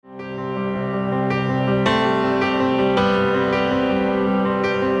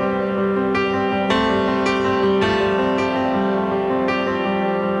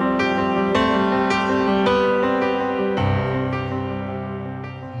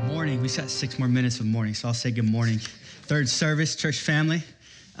morning. We just got 6 more minutes of morning, so I'll say good morning. Third service, church family.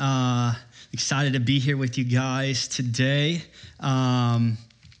 Excited to be here with you guys today.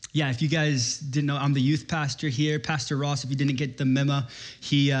 If you guys didn't know, I'm the youth pastor here. Pastor Ross, if you didn't get the memo,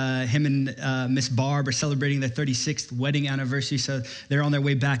 him and Miss Barb are celebrating their 36th wedding anniversary, so they're on their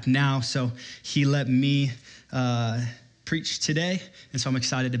way back now. So he let me preach today, and so I'm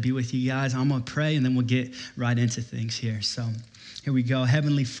excited to be with you guys. I'm going to pray, and then we'll get right into things here. So here we go.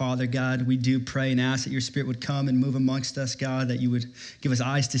 Heavenly Father, God, we do pray and ask that your Spirit would come and move amongst us, God, that you would give us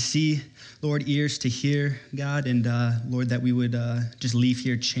eyes to see, Lord, ears to hear, God, and Lord, that we would just leave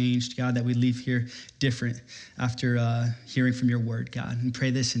here changed, God, that we leave here different after hearing from your word, God. And pray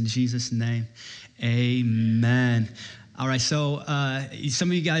this in Jesus' name. Amen. All right, so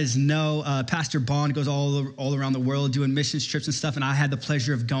some of you guys know Pastor Bond goes all around the world doing missions trips and stuff, and I had the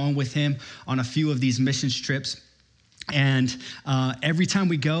pleasure of going with him on a few of these missions trips. And every time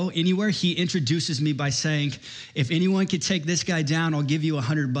we go anywhere, he introduces me by saying, if anyone could take this guy down, I'll give you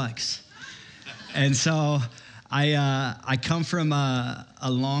 $100. And so I come from a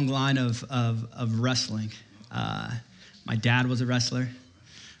long line of wrestling. My dad was a wrestler.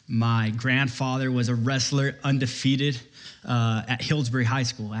 My grandfather was a wrestler, undefeated, at Hillsbury High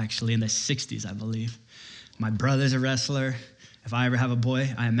School, actually, in the 60s, I believe. My brother's a wrestler. If I ever have a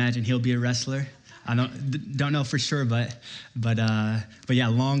boy, I imagine he'll be a wrestler. I don't know for sure, but yeah,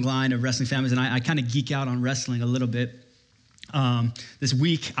 long line of wrestling families, and I kind of geek out on wrestling a little bit. This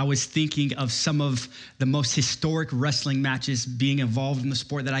week, I was thinking of some of the most historic wrestling matches being involved in the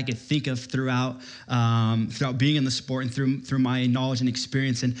sport that I could think of throughout being in the sport and through my knowledge and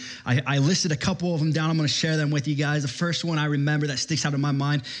experience. And I listed a couple of them down. I'm going to share them with you guys. The first one I remember that sticks out in my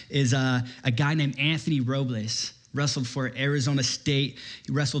mind is a guy named Anthony Robles. Wrestled for Arizona State.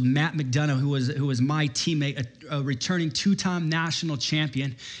 He wrestled Matt McDonough, who was my teammate, a returning 2-time national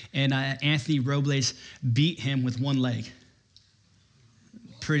champion, and Anthony Robles beat him with one leg.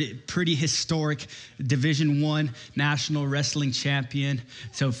 Pretty historic Division I national wrestling champion.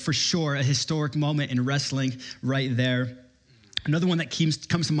 So for sure, a historic moment in wrestling right there. Another one that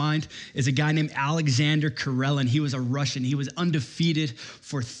comes to mind is a guy named Alexander Karelin. He was a Russian. He was undefeated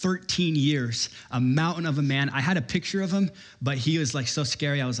for 13 years, a mountain of a man. I had a picture of him, but he was like so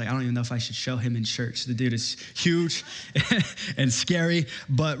scary. I was like, I don't even know if I should show him in church. The dude is huge and scary.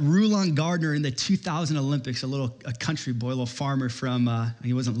 But Rulon Gardner in the 2000 Olympics, a country boy, a little farmer from,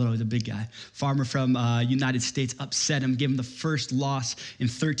 he wasn't little, he was a big guy, farmer from United States, upset him, gave him the first loss in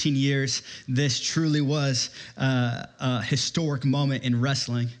 13 years. This truly was a historic moment in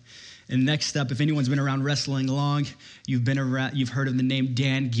wrestling. And next up, if anyone's been around wrestling long, you've heard of the name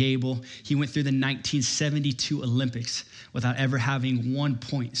Dan Gable. He went through the 1972 Olympics without ever having 1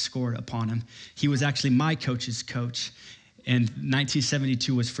 point scored upon him. He was actually my coach's coach. And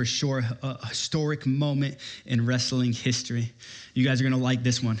 1972 was for sure a historic moment in wrestling history. You guys are going to like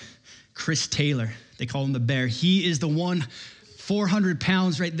this one. Chris Taylor, they call him the Bear. He is the one, 400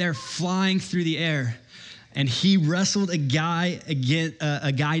 pounds right there, flying through the air. And he wrestled a guy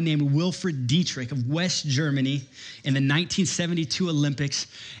named Wilfred Dietrich of West Germany in the 1972 Olympics.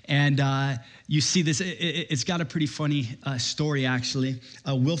 And you see this, it's got a pretty funny story, actually.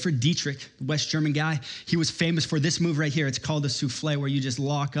 Wilfred Dietrich, West German guy, he was famous for this move right here. It's called the souffle, where you just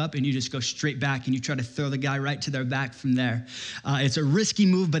lock up and you just go straight back and you try to throw the guy right to their back from there. It's a risky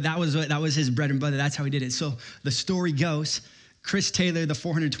move, but that was his bread and butter. That's how he did it. So the story goes, Chris Taylor, the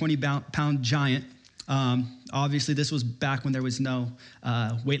 420-pound giant, obviously, this was back when there was no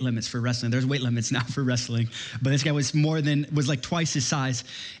weight limits for wrestling. There's weight limits now for wrestling, but this guy was like twice his size.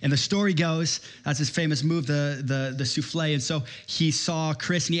 And the story goes, that's his famous move, the souffle. And so he saw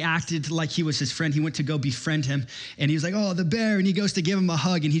Chris, and he acted like he was his friend. He went to go befriend him, and he was like, "Oh, the Bear!" And he goes to give him a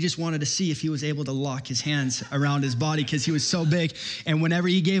hug, and he just wanted to see if he was able to lock his hands around his body because he was so big. And whenever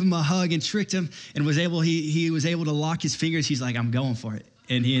he gave him a hug and tricked him, and he was able to lock his fingers, he's like, "I'm going for it."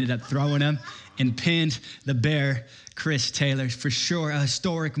 And he ended up throwing him and pinned the Bear, Chris Taylor. For sure, a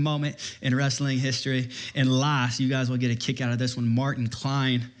historic moment in wrestling history. And last, you guys will get a kick out of this one, Martin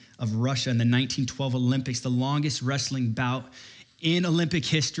Klein of Russia in the 1912 Olympics, the longest wrestling bout in Olympic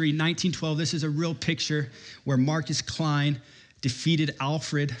history. 1912, this is a real picture where Marcus Klein defeated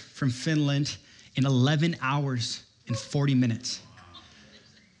Alfred from Finland in 11 hours and 40 minutes.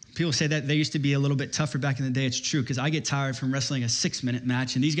 People say that they used to be a little bit tougher back in the day. It's true, because I get tired from wrestling a 6-minute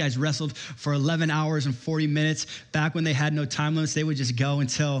match, and these guys wrestled for 11 hours and 40 minutes. Back when they had no time limits, they would just go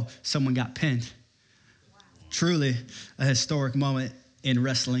until someone got pinned. Wow. Truly a historic moment in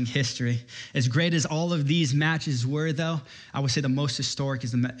wrestling history. As great as all of these matches were, though, I would say the most historic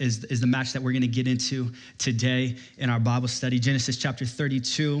is the match that we're going to get into today in our Bible study. Genesis chapter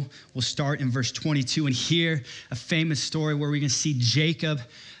 32, we'll start in verse 22 and hear a famous story where we're going to see Jacob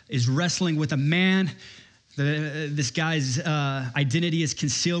is wrestling with a man. This guy's identity is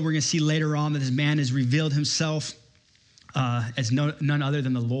concealed. We're going to see later on that this man has revealed himself as none other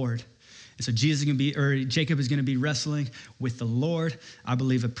than the Lord. And so Jacob is going to be wrestling with the Lord. I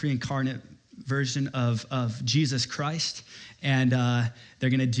believe a pre-incarnate version of Jesus Christ. And they're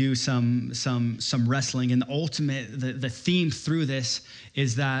going to do some wrestling. And the theme through this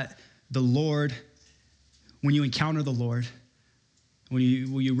is that the Lord, when you encounter the Lord, when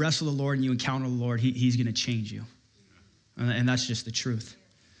you wrestle the Lord and you encounter the Lord, he's going to change you. And that's just the truth.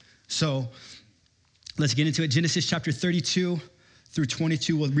 So let's get into it. Genesis chapter 32 through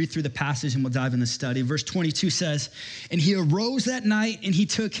 22. We'll read through the passage and we'll dive in the study. Verse 22 says, "And he arose that night and he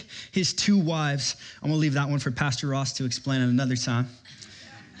took his 2 wives." I'm going to leave that one for Pastor Ross to explain at another time.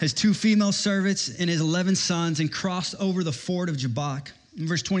 "His 2 female servants and his 11 sons, and crossed over the ford of Jabbok." And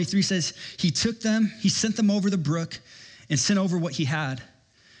verse 23 says, he sent them over the brook and sent over what he had.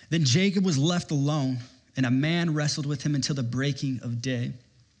 Then Jacob was left alone, and a man wrestled with him until the breaking of day.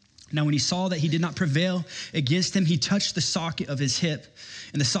 Now, when he saw that he did not prevail against him, he touched the socket of his hip.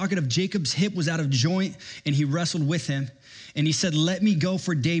 And the socket of Jacob's hip was out of joint, and he wrestled with him. And he said, "Let me go,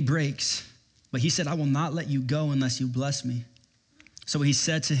 for day breaks." But he said, "I will not let you go unless you bless me." So he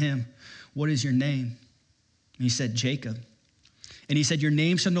said to him, "What is your name?" And he said, "Jacob." And he said, "Your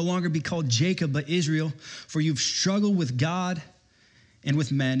name shall no longer be called Jacob, but Israel, for you've struggled with God and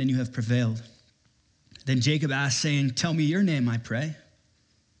with men, and you have prevailed." Then Jacob asked, saying, "Tell me your name, I pray."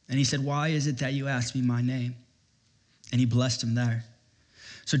 And he said, "Why is it that you ask me my name?" And he blessed him there.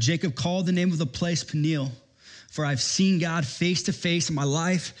 So Jacob called the name of the place Peniel, "For I've seen God face to face, and my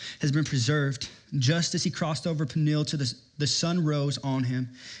life has been preserved." Just as he crossed over Peniel, the sun rose on him,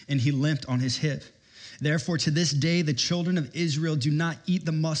 and he limped on his hip. Therefore, to this day, the children of Israel do not eat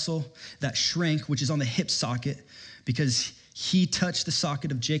the muscle that shrank, which is on the hip socket, because he touched the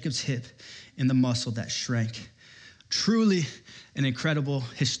socket of Jacob's hip in the muscle that shrank. Truly an incredible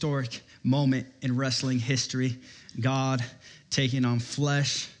historic moment in wrestling history. God taking on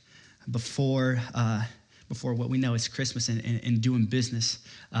flesh before what we know is Christmas and doing business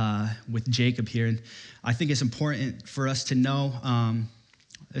with Jacob here. And I think it's important for us to know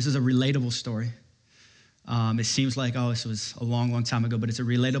this is a relatable story. It seems like, this was a long, long time ago, but it's a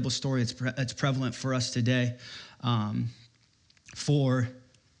relatable story. It's prevalent for us today. For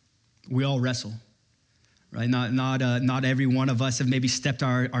we all wrestle, right? Not every one of us have maybe stepped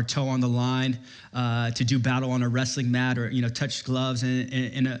our toe on the line to do battle on a wrestling mat, or touched gloves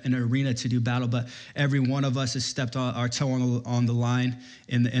in an arena to do battle. But every one of us has stepped our toe on the line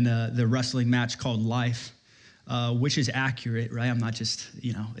in the wrestling match called life. Which is accurate, right? I'm not just,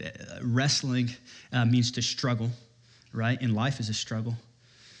 wrestling means to struggle, right? And life is a struggle.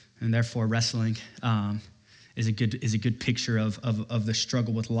 And therefore wrestling is a good picture of the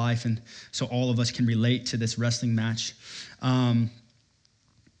struggle with life. And so all of us can relate to this wrestling match.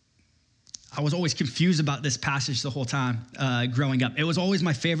 I was always confused about this passage the whole time growing up. It was always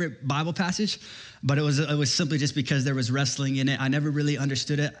my favorite Bible passage, but it was simply just because there was wrestling in it. I never really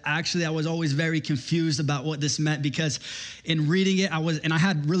understood it. Actually, I was always very confused about what this meant, because in reading it, I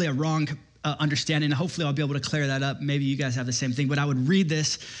had really a wrong understanding. Hopefully I'll be able to clear that up. Maybe you guys have the same thing, but I would read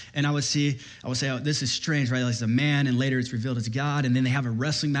this and I would say, "Oh, this is strange, right? Like it's a man, and later it's revealed as God, and then they have a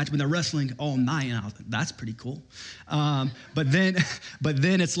wrestling match when they're wrestling all night." And I was like, "That's pretty cool." But then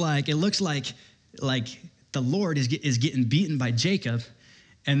it's like, it looks like the Lord is getting beaten by Jacob.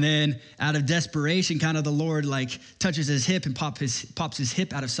 And then out of desperation, kind of the Lord touches his hip and pops his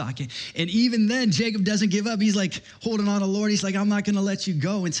hip out of socket. And even then, Jacob doesn't give up. He's holding on to the Lord. He's like, "I'm not going to let you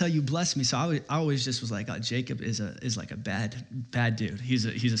go until you bless me." So I always just was like, Jacob is like a bad dude. He's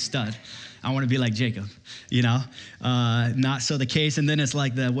a stud. I want to be like Jacob, Not so the case. And then it's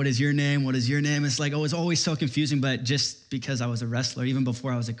like "What is your name? What is your name?" It's like, it's always so confusing. But just because I was a wrestler, even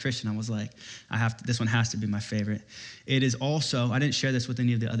before I was a Christian, I was like, this one has to be my favorite. It is also, I didn't share this with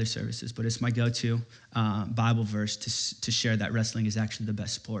any of the other services, but it's my go-to Bible verse to share that wrestling is actually the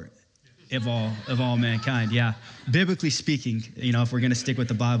best sport of all mankind. Yeah, biblically speaking, if we're going to stick with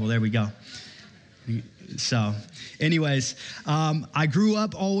the Bible, there we go. So anyways, I grew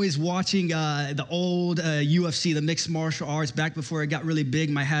up always watching the old UFC, the mixed martial arts, back before it got really big.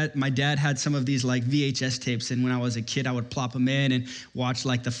 My dad had some of these VHS tapes, and when I was a kid, I would plop them in and watch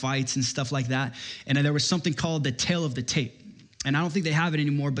the fights and stuff like that. And then there was something called the Tale of the Tape. And I don't think they have it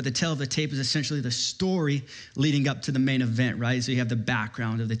anymore, but the tale of the tape is essentially the story leading up to the main event, right? So you have the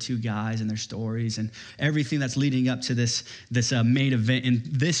background of the two guys and their stories and everything that's leading up to this main event. And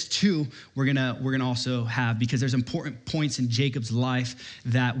this too, we're gonna also have, because there's important points in Jacob's life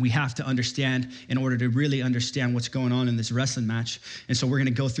that we have to understand in order to really understand what's going on in this wrestling match. And so we're gonna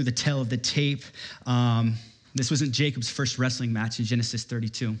go through the tale of the tape. This wasn't Jacob's first wrestling match in Genesis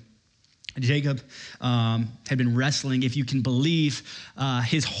 32. Jacob had been wrestling, if you can believe,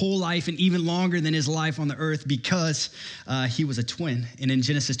 his whole life and even longer than his life on the earth because he was a twin. And in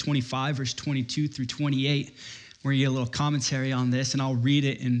Genesis 25, verse 22 through 28, we're going to get a little commentary on this, and I'll read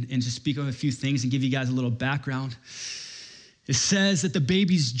it and just speak on a few things and give you guys a little background. It says that the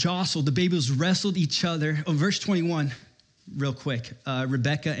babies jostled, the babies wrestled each other. Oh, verse 21. Real quick,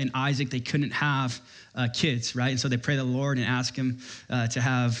 Rebecca and Isaac, they couldn't have kids, right? And so they pray to the Lord and ask him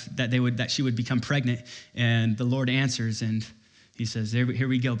that she would become pregnant. And the Lord answers, and he says, here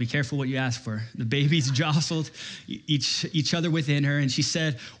we go. Be careful what you ask for. The babies jostled each other within her, and she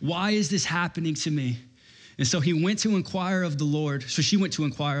said, why is this happening to me? And so he went to inquire of the Lord. So she went to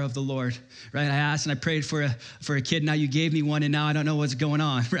inquire of the Lord, right? I asked and I prayed for a kid. Now you gave me one, and now I don't know what's going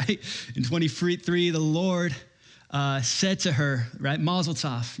on, right? In 23, the Lord said to her, right, Mazel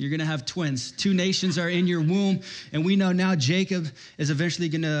tov, you're going to have twins. 2 nations are in your womb. And we know now Jacob is eventually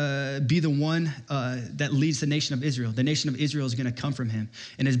going to be the one that leads the nation of Israel. The nation of Israel is going to come from him.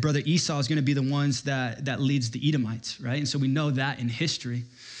 And his brother Esau is going to be the ones that leads the Edomites, right? And so we know that in history.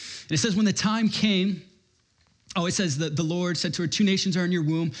 And it says when the time came, it says that the Lord said to her, 2 nations are in your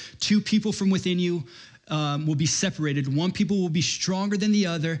womb, 2 people from within you will be separated. One people will be stronger than the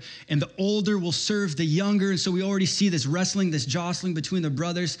other, and the older will serve the younger. And so we already see this wrestling, this jostling between the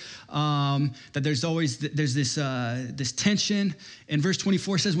brothers, that there's this tension. And verse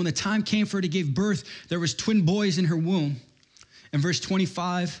 24 says, when the time came for her to give birth, there was twin boys in her womb. And verse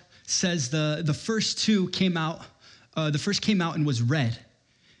 25 says the first two came out. The first came out and was red,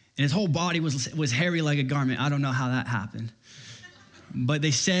 and his whole body was hairy like a garment. I don't know how that happened. But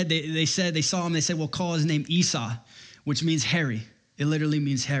they saw him, they said, well, call his name Esau, which means hairy. It literally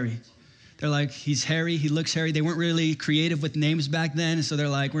means hairy. They're like, he's hairy, he looks hairy. They weren't really creative with names back then, so they're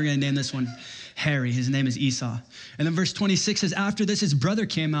like, we're going to name this one Hairy. His name is Esau. And then verse 26 says, after this, his brother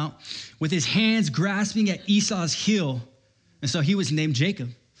came out with his hands grasping at Esau's heel. And so he was named Jacob.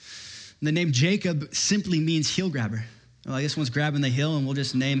 And the name Jacob simply means heel grabber. Like, this one's grabbing the heel, and we'll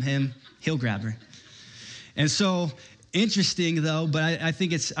just name him heel grabber. And so, interesting though, but I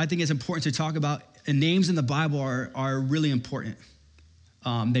think it's important to talk about. Names in the Bible are really important.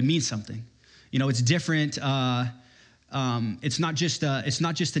 They mean something. You know, it's different. It's not just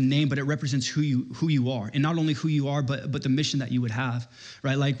a name, but it represents who you are, and not only who you are, but the mission that you would have,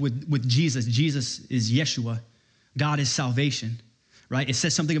 right? Like with Jesus. Jesus is Yeshua. God is salvation, right? It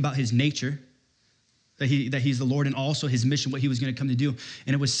says something about his nature. That he's the Lord, and also his mission, what he was going to come to do.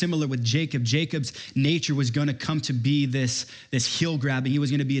 And it was similar with Jacob. Jacob's nature was going to come to be this heel grabbing. He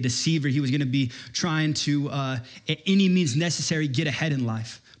was going to be a deceiver. He was going to be trying to, at any means necessary, get ahead in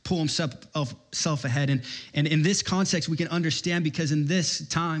life, pull himself ahead. And in this context, we can understand, because in this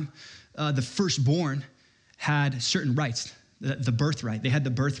time, the firstborn had certain rights. The birthright. They had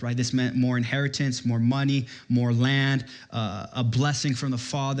the birthright. This meant more inheritance, more money, more land, a blessing from the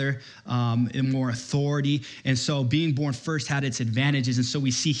father, and more authority. And so being born first had its advantages. And so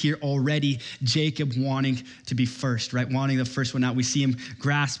we see here already Jacob wanting to be first, right? Wanting the first one out. We see him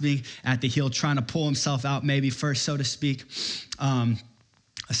grasping at the heel, trying to pull himself out maybe first, so to speak.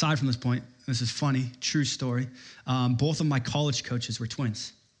 Aside from this point, this is funny, true story. Both of my college coaches were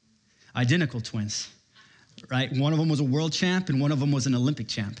twins, identical twins. Right? One of them was a world champ and one of them was an Olympic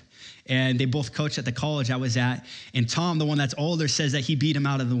champ. And they both coached at the college I was at. And Tom, the one that's older, says that he beat him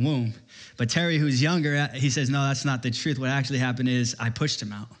out of the womb. But Terry, who's younger, he says, no, that's not the truth. What actually happened is I pushed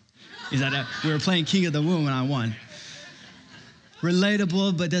him out. Is that we were playing King of the Womb and I won.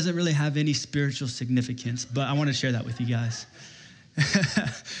 Relatable, but doesn't really have any spiritual significance. But I want to share that with you guys.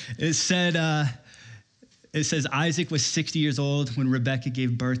 It says Isaac was 60 years old when Rebekah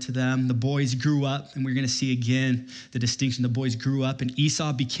gave birth to them. The boys grew up, and we're going to see again the distinction. The boys grew up, and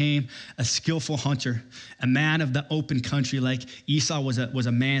Esau became a skillful hunter, a man of the open country. Like Esau was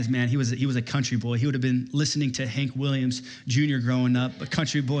a man's man. He was a country boy. He would have been listening to Hank Williams Jr. growing up. A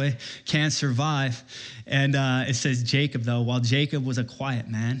country boy can't survive. And it says Jacob, though, while Jacob was a quiet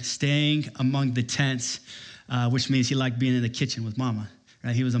man, staying among the tents, which means he liked being in the kitchen with mama.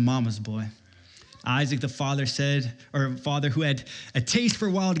 Right? He was a mama's boy. Isaac, the father who had a taste for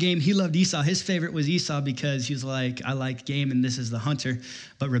wild game, he loved Esau. His favorite was Esau because he was like, I like game and this is the hunter.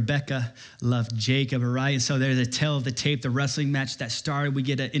 But Rebekah loved Jacob, right? And so there's a tale of the tape, the wrestling match that started. We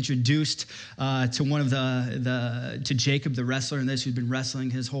get introduced to one of to Jacob, the wrestler in this, who's been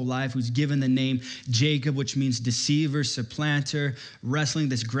wrestling his whole life, who's given the name Jacob, which means deceiver, supplanter, wrestling,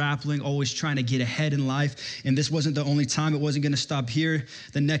 this grappling, always trying to get ahead in life. And this wasn't the only time. It wasn't going to stop here.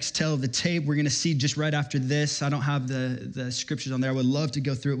 The next tale of the tape, we're going to see just right after this. I don't have the scriptures on there. I would love to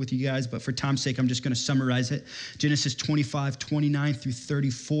go through it with you guys, but for time's sake, I'm just going to summarize it. Genesis 25, 29 through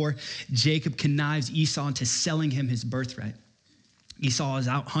 34. Jacob connives Esau into selling him his birthright. Esau is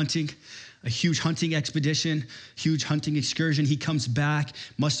out hunting, a huge hunting expedition, huge hunting excursion. He comes back,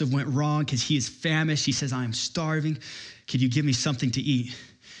 must have went wrong because he is famished. He says, I am starving. Could you give me something to eat?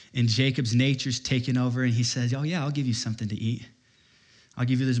 And Jacob's nature's taken over, and he says, oh yeah, I'll give you something to eat. I'll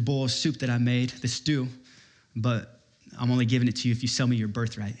give you this bowl of soup that I made, this stew, but I'm only giving it to you if you sell me your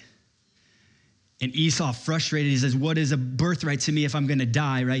birthright. And Esau, frustrated, he says, what is a birthright to me if I'm going to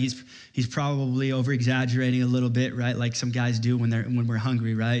die, right? He's probably over-exaggerating a little bit, right? Like some guys do when we're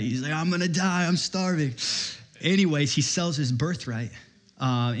hungry, right? He's like, I'm going to die, I'm starving. Anyways, he sells his birthright.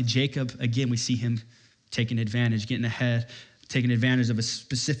 And Jacob, again, we see him taking advantage, getting ahead, taking advantage of a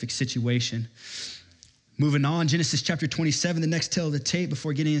specific situation. Moving on, Genesis chapter 27, the next tale of the tape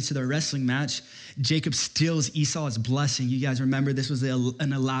before getting into the wrestling match, Jacob steals Esau's blessing. You guys remember this was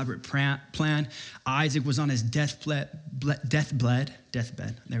an elaborate plan. Isaac was on his deathbed.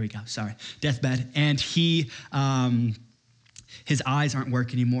 There we go, sorry, deathbed. And his eyes aren't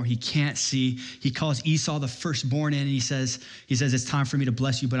working anymore. He can't see. He calls Esau the firstborn in, and he says, it's time for me to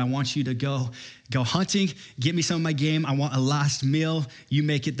bless you, but I want you to go hunting, get me some of my game. I want a last meal. You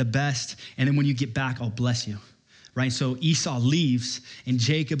make it the best. And then when you get back, I'll bless you. Right? So Esau leaves, and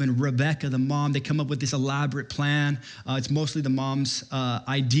Jacob and Rebekah, the mom, they come up with this elaborate plan. It's mostly the mom's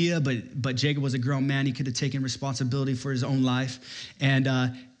idea, but Jacob was a grown man. He could have taken responsibility for his own life. And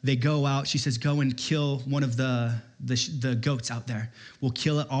they go out. She says, go and kill one of the goats out there. We'll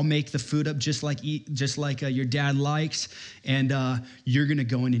kill it. I'll make the food up just like your dad likes. And you're going to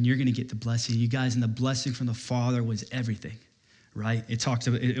go in and you're going to get the blessing. You guys, and the blessing from the Father was everything, right? It talks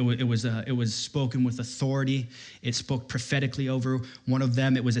about, it was spoken with authority. It spoke prophetically over one of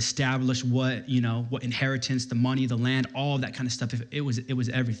them. It was established what inheritance, the money, the land, all of that kind of stuff. It was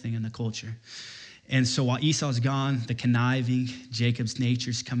everything in the culture. And so while Esau's gone, the conniving, Jacob's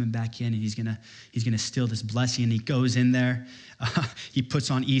nature's coming back in, and he's gonna steal this blessing. And he goes in there, he puts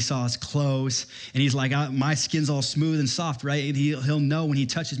on Esau's clothes, and he's like, my skin's all smooth and soft, right? And he'll know when he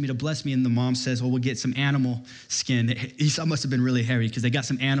touches me to bless me. And the mom says, well, we'll get some animal skin. Esau must have been really hairy because they got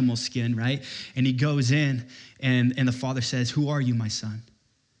some animal skin, right? And he goes in, and the father says, who are you, my son?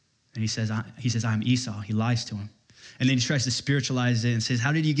 And he says, I'm Esau. He lies to him. And then he tries to spiritualize it and says,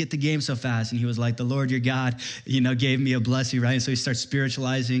 how did you get the game so fast? And he was like, the Lord your God, gave me a blessing, right? And so he starts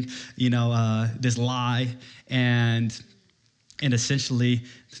spiritualizing, this lie. And essentially,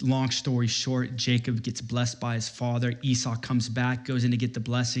 long story short, Jacob gets blessed by his father. Esau comes back, goes in to get the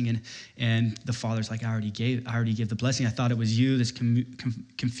blessing. And the father's like, I already gave the blessing. I thought it was you, this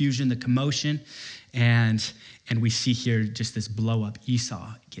confusion, the commotion. And we see here just this blow up.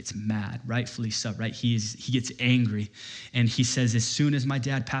 Esau gets mad, rightfully so, right? He gets angry. And he says, as soon as my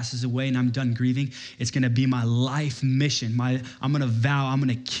dad passes away and I'm done grieving, it's going to be my life mission. I'm going to vow, I'm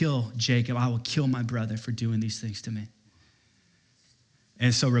going to kill Jacob. I will kill my brother for doing these things to me.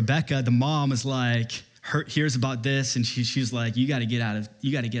 And so Rebekah, the mom, is like, hears about this, and she's like, you got to get out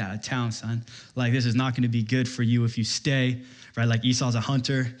of town, son. Like, this is not going to be good for you if you stay, right? Like, Esau's a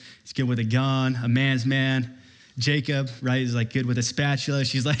hunter. He's good with a gun, a man's man. Jacob, right, is like good with a spatula.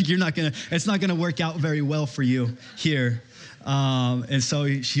 She's like, it's not going to work out very well for you here. And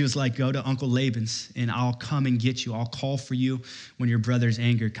so she was like, go to Uncle Laban's, and I'll come and get you. I'll call for you when your brother's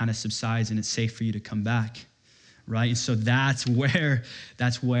anger kind of subsides and it's safe for you to come back. Right? And so that's where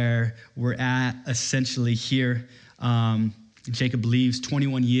we're at essentially here. Jacob leaves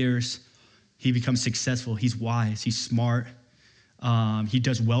 21 years. He becomes successful. He's wise. He's smart. He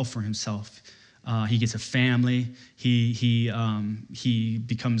does well for himself. He gets a family. He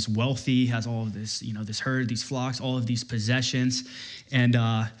becomes wealthy, has all of this, this herd, these flocks, all of these possessions. And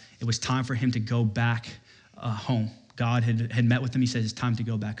it was time for him to go back home. God had met with him. He says, it's time to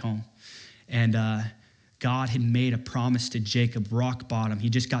go back home. And God had made a promise to Jacob, rock bottom.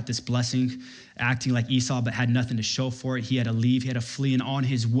 He just got this blessing, acting like Esau, but had nothing to show for it. He had to leave. He had to flee. And on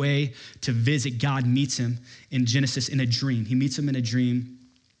his way to visit, God meets him in Genesis in a dream. He meets him in a dream.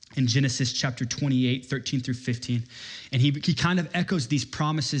 in Genesis chapter 28, 13 through 15. And he kind of echoes these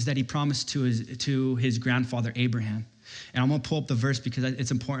promises that he promised to his grandfather Abraham. And I'm going to pull up the verse because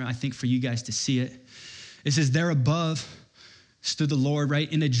it's important, I think, for you guys to see it. It says, there above stood the Lord,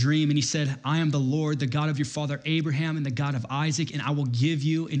 right, in a dream. And he said, I am the Lord, the God of your father Abraham and the God of Isaac, and I will give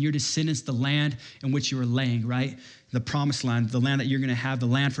you and your descendants the land in which you are laying, right? The promised land, the land that you're going to have, the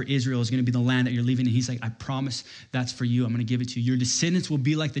land for Israel is going to be the land that you're leaving. And he's like, I promise that's for you. I'm going to give it to you. Your descendants will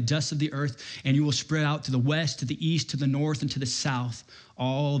be like the dust of the earth, and you will spread out to the west, to the east, to the north, and to the south.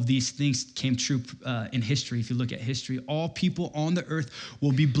 All of these things came true in history. If you look at history, all people on the earth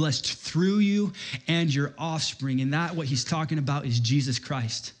will be blessed through you and your offspring. And that, what he's talking about, is Jesus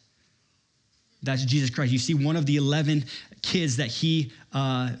Christ. That's Jesus Christ. You see, one of the 11 kids that he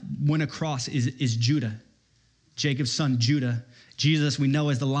went across is Judah. Jacob's son, Judah. Jesus, we know,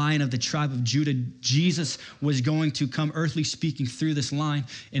 as the Lion of the tribe of Judah. Jesus was going to come, earthly speaking, through this line,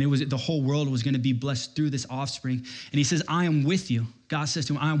 and the whole world was going to be blessed through this offspring. And he says, I am with you. God says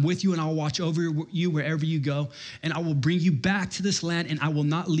to him, I am with you, and I'll watch over you wherever you go, and I will bring you back to this land, and I will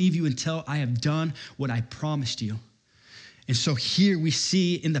not leave you until I have done what I promised you. And so here we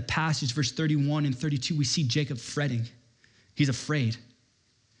see in the passage, verse 31 and 32, we see Jacob fretting. He's afraid.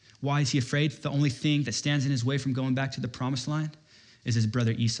 Why is he afraid? The only thing that stands in his way from going back to the promised land is his brother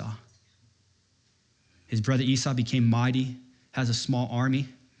Esau. His brother Esau became mighty, has a small army,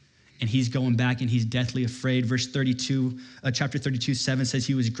 and he's going back and he's deathly afraid. Verse 32, chapter 32, 7 says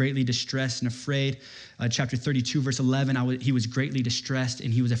he was greatly distressed and afraid. Chapter 32, verse 11, he was greatly distressed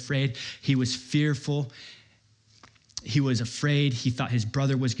and he was afraid. He was fearful. He was afraid. He thought his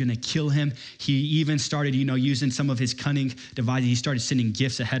brother was going to kill him. He even started, using some of his cunning devices. He started sending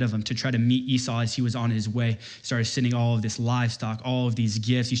gifts ahead of him to try to meet Esau as he was on his way. He started sending all of this livestock, all of these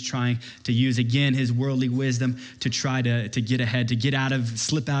gifts. He's trying to use, again, his worldly wisdom to try to get ahead, to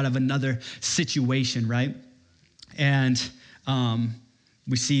slip out of another situation, right? And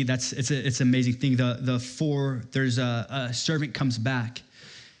we see it's an amazing thing. There's a servant comes back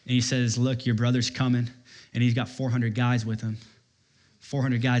and he says, look, your brother's coming. And he's got 400 guys with him.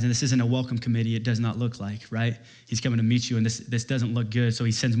 400 guys, and this isn't a welcome committee, it does not look like, right? He's coming to meet you, and this doesn't look good, so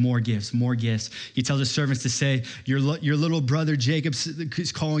he sends more gifts. He tells his servants to say, your little brother Jacob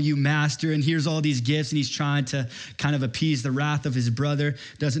is calling you master, and here's all these gifts, and he's trying to kind of appease the wrath of his brother,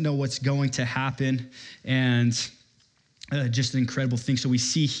 doesn't know what's going to happen, and just an incredible thing. So we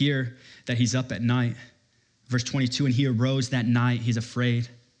see here that he's up at night. Verse 22, and he arose that night, he's afraid.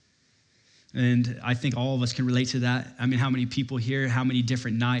 And I think all of us can relate to that. I mean, how many people here, how many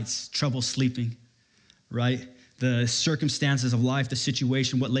different nights, trouble sleeping, right? The circumstances of life, the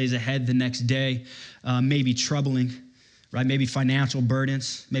situation, what lays ahead the next day may be troubling, right? Maybe financial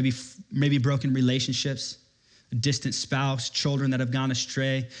burdens, maybe broken relationships, a distant spouse, children that have gone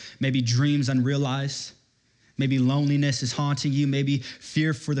astray, maybe dreams unrealized, maybe loneliness is haunting you, maybe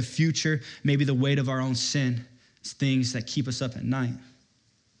fear for the future, maybe the weight of our own sin. It's things that keep us up at night.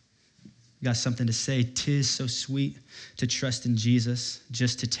 Got something to say. 'Tis so sweet to trust in Jesus,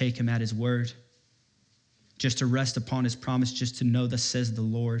 just to take him at his word, just to rest upon his promise, just to know thus says the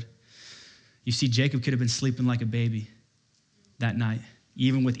Lord. You see, Jacob could have been sleeping like a baby that night,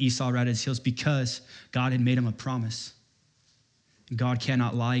 even with Esau right at his heels, because God had made him a promise. God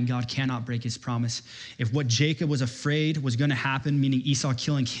cannot lie, and God cannot break his promise. If what Jacob was afraid was going to happen, meaning Esau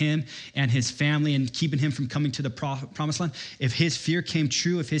killing him and his family and keeping him from coming to the promised land, if his fear came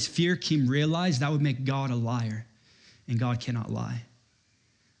true, if his fear came realized, that would make God a liar, and God cannot lie.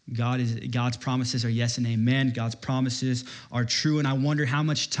 God's promises are yes and amen. God's promises are true, and I wonder how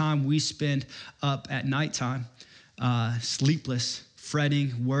much time we spend up at nighttime, sleepless,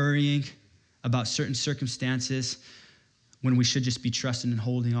 fretting, worrying about certain circumstances, when we should just be trusting and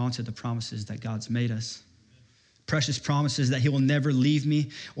holding on to the promises that God's made us. Precious promises that he will never leave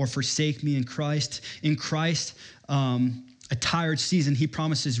me or forsake me in Christ. In Christ, a tired season, he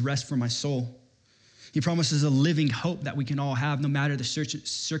promises rest for my soul. He promises a living hope that we can all have no matter the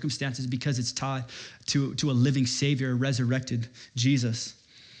circumstances, because it's tied to a living Savior, a resurrected Jesus.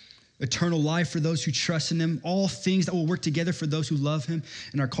 Eternal life for those who trust in him. All things that will work together for those who love him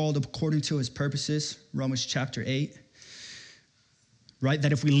and are called according to his purposes. Romans chapter 8. Right?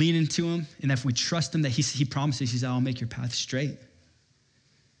 That if we lean into him and if we trust him, that he promises, he says, I'll make your path straight.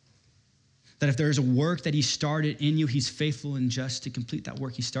 That if there is a work that he started in you, he's faithful and just to complete that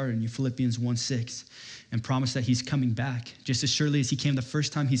work he started in you. Philippians 1:6, and promise that he's coming back. Just as surely as he came the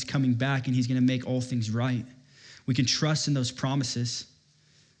first time, he's coming back and he's going to make all things right. We can trust in those promises.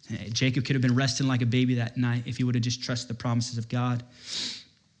 Jacob could have been resting like a baby that night if he would have just trusted the promises of God.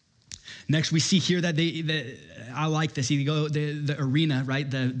 Next, we see here that I like this. You go the arena,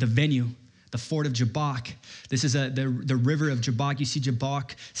 right? The venue, the fort of Jabbok. This is the river of Jabbok. You see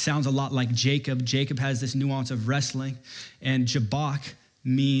Jabbok sounds a lot like Jacob. Jacob has this nuance of wrestling, and Jabbok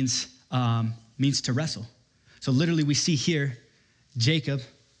means to wrestle. So literally we see here Jacob,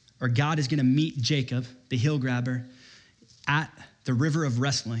 or God is going to meet Jacob, the hill grabber, at the river of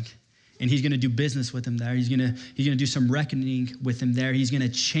wrestling. And he's going to do business with him there. He's going to do some reckoning with him there. He's going to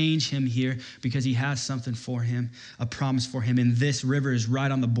change him here because he has something for him, a promise for him. And this river is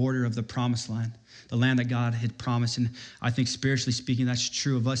right on the border of the promised land, the land that God had promised. And I think spiritually speaking, that's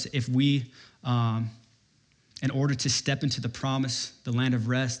true of us. If we, in order to step into the promise, the land of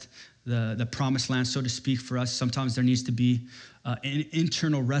rest, the promised land, so to speak, for us, sometimes there needs to be an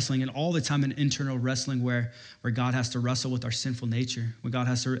internal wrestling, and all the time an internal wrestling where God has to wrestle with our sinful nature, where God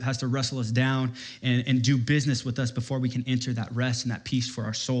has to wrestle us down and do business with us before we can enter that rest and that peace for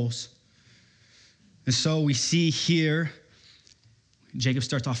our souls. And so we see here, Jacob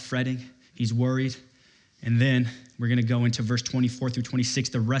starts off fretting. He's worried. And then we're going to go into verse 24 through 26.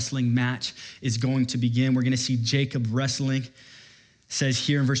 The wrestling match is going to begin. We're going to see Jacob wrestling. It says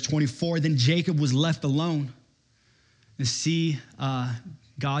here in verse 24, then Jacob was left alone. And see,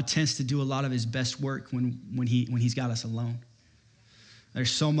 God tends to do a lot of his best work when he's got us alone. There's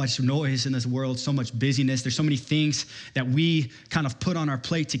so much noise in this world, so much busyness. There's so many things that we kind of put on our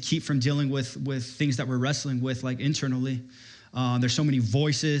plate to keep from dealing with things that we're wrestling with, like internally. There's so many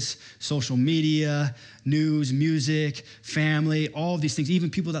voices, social media, news, music, family, all of these things,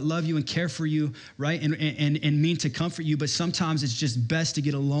 even people that love you and care for you, right? And mean to comfort you. But sometimes it's just best to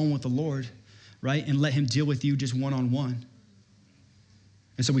get alone with the Lord, right? And let him deal with you just one-on-one.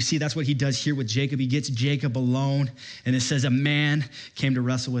 And so we see that's what he does here with Jacob. He gets Jacob alone, and it says a man came to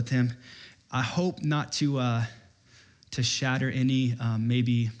wrestle with him. I hope not to shatter any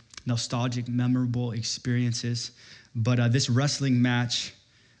maybe nostalgic, memorable experiences, but this wrestling match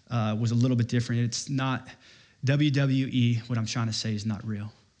was a little bit different. It's not WWE. What I'm trying to say is not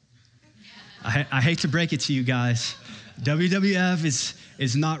real. I hate to break it to you guys. WWF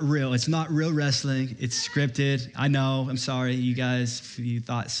is not real. It's not real wrestling. It's scripted. I know. I'm sorry, you guys, if you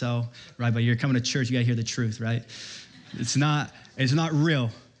thought so, right? But you're coming to church, you got to hear the truth, right? It's not real,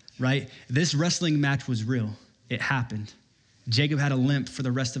 right? This wrestling match was real. It happened. Jacob had a limp for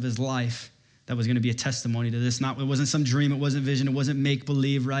the rest of his life. That was going to be a testimony to this. It wasn't some dream. It wasn't vision. It wasn't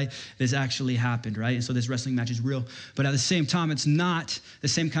make-believe, right? This actually happened, right? And so this wrestling match is real. But at the same time, it's not the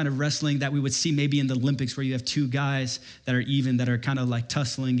same kind of wrestling that we would see maybe in the Olympics where you have two guys that are kind of like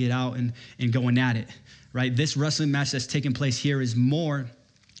tussling it out and going at it, right? This wrestling match that's taking place here is more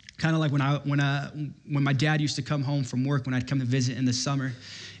kind of like when my dad used to come home from work, when I'd come to visit in the summer,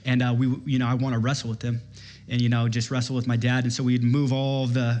 and I want to wrestle with him. And, just wrestle with my dad. And so we'd move all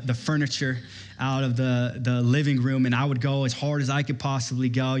the furniture out of the living room, and I would go as hard as I could possibly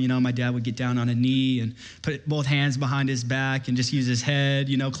go. My dad would get down on a knee and put both hands behind his back and just use his head,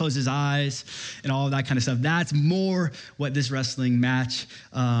 close his eyes and all of that kind of stuff. That's more what this wrestling match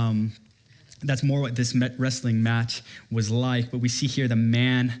was like. But we see here a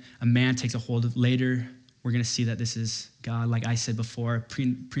man takes a hold of later. We're going to see that this is God, like I said before, a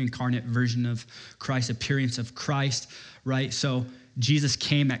pre-incarnate version of Christ, appearance of Christ, right? So Jesus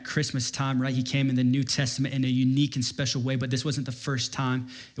came at Christmas time, right? He came in the New Testament in a unique and special way, but this wasn't the first time.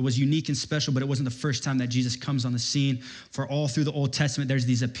 It was unique and special, but it wasn't the first time that Jesus comes on the scene. For all through the Old Testament, there's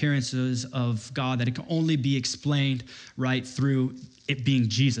these appearances of God that it can only be explained, right, through it being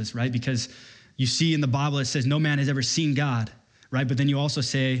Jesus, right? Because you see in the Bible, it says no man has ever seen God, right? But then you also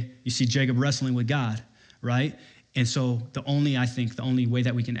say, you see Jacob wrestling with God, right? And so the only way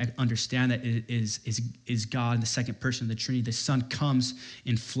that we can understand that is God, the second person of the Trinity. The Son comes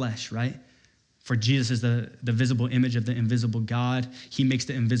in flesh, right? For Jesus is the visible image of the invisible God. He makes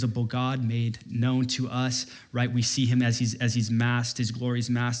the invisible God made known to us, right? We see him as he's masked, his glory is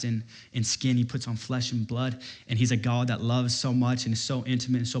masked in skin. He puts on flesh and blood, and he's a God that loves so much and is so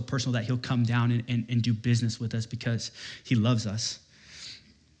intimate and so personal that he'll come down and do business with us because he loves us.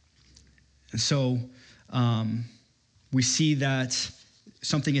 And so we see that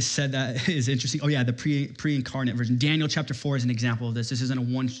something is said that is interesting. Oh yeah, the pre-incarnate version. Daniel chapter 4 is an example of this. This isn't a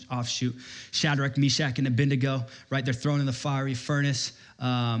one offshoot. Shadrach, Meshach, and Abednego, right? They're thrown in the fiery furnace.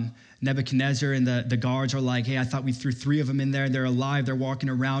 Nebuchadnezzar and the guards are like, hey, I thought we threw 3 of them in there. They're alive. They're walking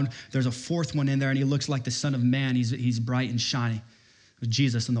around. There's a 4th one in there, and he looks like the Son of Man. He's bright and shiny.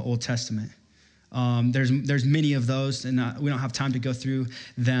 Jesus in the Old Testament. There's many of those, and we don't have time to go through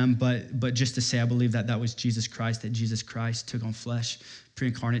them, but just to say, I believe that was Jesus Christ, that Jesus Christ took on flesh,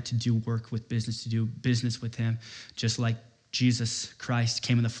 pre-incarnate, to do work with business, to do business with him, just like Jesus Christ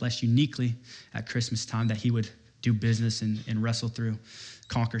came in the flesh uniquely at Christmas time, that he would do business and wrestle through,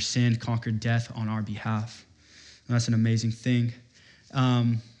 conquer sin, conquer death on our behalf. And that's an amazing thing.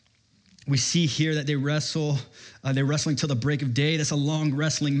 We see here that they're wrestling till the break of day. That's a long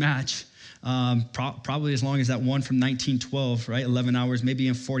wrestling match. Probably as long as that one from 1912, right? 11 hours, maybe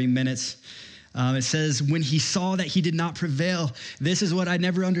in 40 minutes. It says, when he saw that he did not prevail, this is what I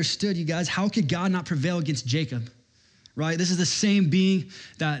never understood, you guys. How could God not prevail against Jacob? Right? This is the same being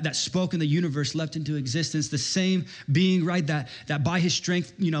that spoke and the universe leapt into existence. The same being, right, that by his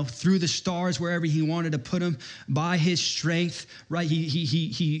strength, threw the stars wherever he wanted to put them. By his strength, right,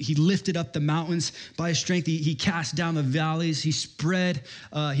 he lifted up the mountains. By his strength, he cast down the valleys. He stretched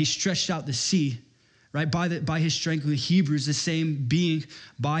out the sea. Right? By his strength, in Hebrews, the same being,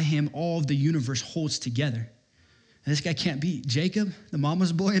 by him, all of the universe holds together. And this guy can't beat Jacob, the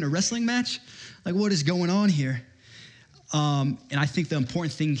mama's boy, in a wrestling match? Like, what is going on here? And I think the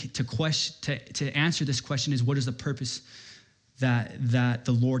important thing to answer this question is, what is the purpose that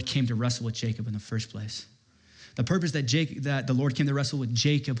the Lord came to wrestle with Jacob in the first place? The purpose that the Lord came to wrestle with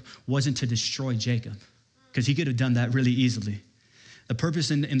Jacob wasn't to destroy Jacob, because he could have done that really easily. The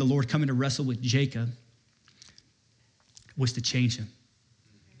purpose in the Lord coming to wrestle with Jacob was to change him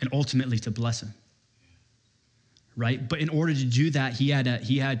and ultimately to bless him. Right? But in order to do that, he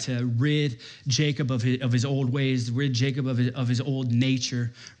had to rid Jacob of his old ways, rid Jacob of his old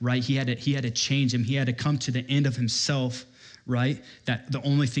nature, right? He had to change him. He had to come to the end of himself, right? That the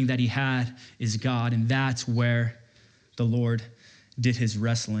only thing that he had is God, and that's where the Lord did his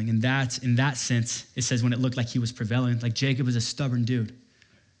wrestling. And that's, in that sense, it says when it looked like he was prevailing, like Jacob is a stubborn dude.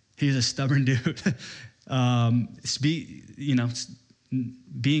 He's a stubborn dude.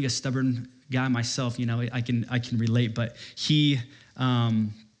 Being a stubborn guy myself, I can relate, but he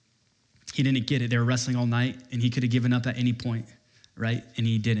didn't get it. They were wrestling all night, and he could have given up at any point, right? And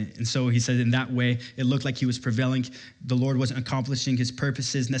he didn't. And so he said in that way, it looked like he was prevailing. The Lord wasn't accomplishing his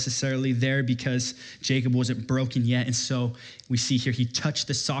purposes necessarily there because Jacob wasn't broken yet. And so we see here, he touched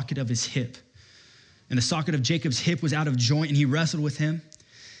the socket of his hip. And the socket of Jacob's hip was out of joint, and he wrestled with him.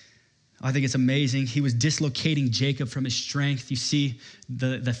 I think it's amazing. He was dislocating Jacob from his strength. You see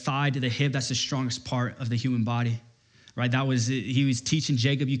the thigh to the hip, that's the strongest part of the human body, right? He was teaching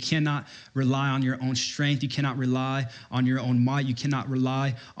Jacob, you cannot rely on your own strength. You cannot rely on your own might. You cannot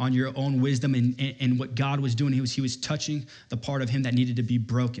rely on your own wisdom. And what God was doing, he was touching the part of him that needed to be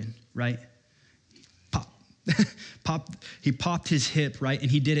broken, right? He popped his hip, right? And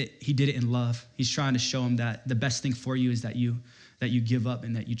he did it in love. He's trying to show him that the best thing for you is that you give up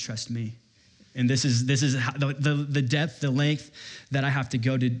and that you trust me. And this is the depth, the length that I have to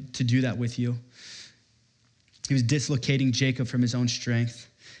go to do that with you. He was dislocating Jacob from his own strength.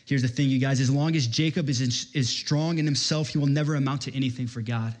 Here's the thing, you guys. As long as Jacob is strong in himself, he will never amount to anything for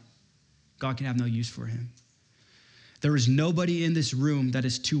God. God can have no use for him. There is nobody in this room that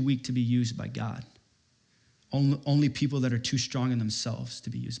is too weak to be used by God. Only people that are too strong in themselves to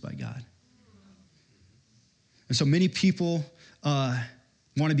be used by God. And so many people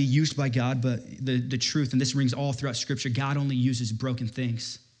want to be used by God, but the truth, and this rings all throughout Scripture, God only uses broken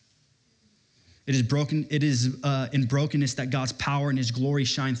things. It is in brokenness that God's power and his glory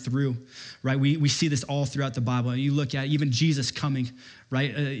shine through, right? We see this all throughout the Bible. You look at even Jesus coming,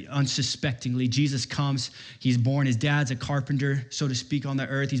 right? Unsuspectingly, Jesus comes, he's born, his dad's a carpenter, so to speak, on the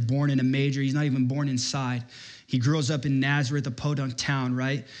earth. He's born in a manger. He's not even born inside. He grows up in Nazareth, a podunk town,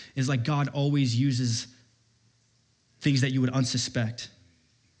 right? It's like God always uses things that you would unsuspect.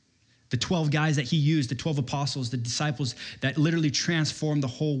 The 12 guys that he used, the 12 apostles, the disciples that literally transformed the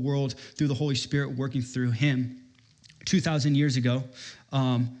whole world through the Holy Spirit working through him. 2,000 years ago,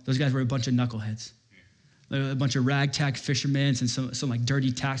 those guys were a bunch of knuckleheads. A bunch of ragtag fishermen and some like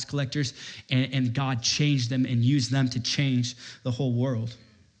dirty tax collectors, and God changed them and used them to change the whole world.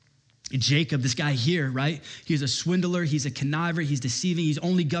 Jacob, this guy here, right? He's a swindler. He's a conniver. He's deceiving. He's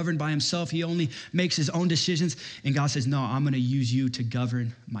only governed by himself. He only makes his own decisions. And God says, no, I'm going to use you to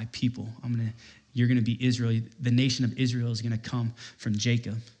govern my people. You're going to be Israel. The nation of Israel is going to come from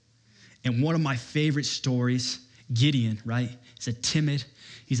Jacob. And one of my favorite stories, Gideon, right?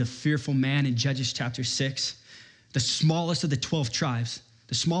 He's a fearful man in Judges chapter 6. The smallest of the 12 tribes,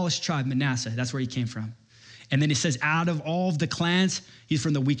 the smallest tribe, Manasseh, that's where he came from. And then it says, out of all of the clans, he's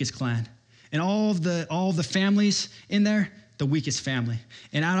from the weakest clan. And all of the families in there, the weakest family.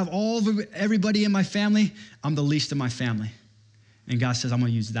 And out of everybody in my family, I'm the least of my family. And God says, I'm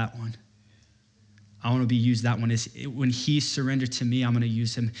going to use that one. I want to be used that one. When he surrendered to me, I'm going to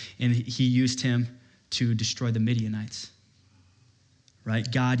use him. And he used him to destroy the Midianites.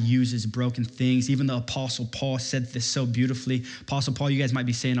 right? God uses broken things. Even the Apostle Paul said this so beautifully. Apostle Paul, you guys might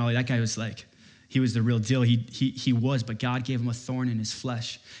be saying, oh, that guy was like, he was the real deal. He was, but God gave him a thorn in his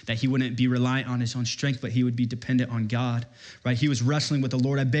flesh, that he wouldn't be reliant on his own strength, but he would be dependent on God, right? He was wrestling with the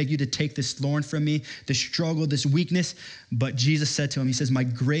Lord. I beg you to take this thorn from me, this struggle, this weakness. But Jesus said to him, he says, my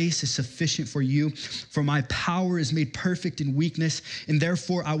grace is sufficient for you, for my power is made perfect in weakness, and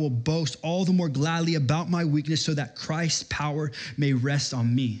therefore I will boast all the more gladly about my weakness so that Christ's power may rest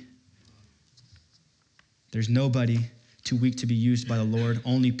on me. There's nobody too weak to be used by the Lord,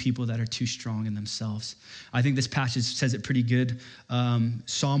 only people that are too strong in themselves. I think this passage says it pretty good. Psalm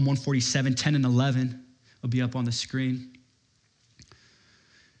 147, 10 and 11 will be up on the screen.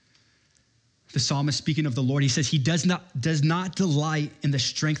 The psalmist, speaking of the Lord, he says he does not delight in the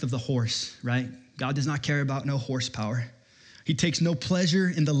strength of the horse, right? God does not care about no horsepower. He takes no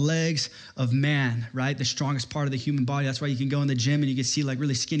pleasure in the legs of man, right? The strongest part of the human body. That's why you can go in the gym and you can see like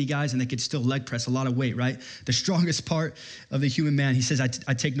really skinny guys and they could still leg press a lot of weight, right? The strongest part of the human man. He says,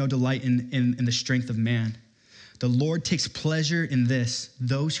 I take no delight in the strength of man. The Lord takes pleasure in this,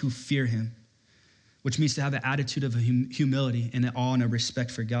 those who fear him, which means to have an attitude of humility and an awe and a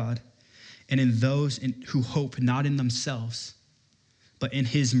respect for God. And in those who hope not in themselves, but in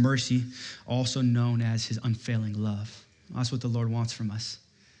his mercy, also known as his unfailing love. That's what the Lord wants from us,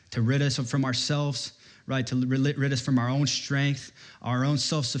 to rid us from ourselves, right? To rid us from our own strength, our own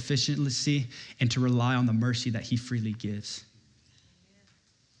self-sufficiency, and to rely on the mercy that he freely gives.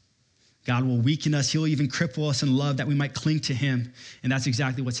 God will weaken us. He'll even cripple us in love that we might cling to him. And that's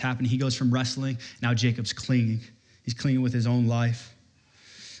exactly what's happening. He goes from wrestling. Now Jacob's clinging. He's clinging with his own life.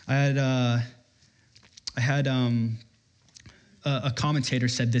 I had a commentator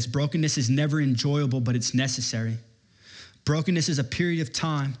said this: brokenness is never enjoyable, but it's necessary. Brokenness is a period of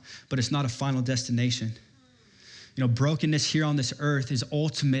time, but it's not a final destination. You know, brokenness here on this earth is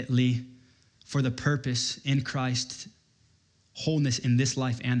ultimately for the purpose in Christ, wholeness in this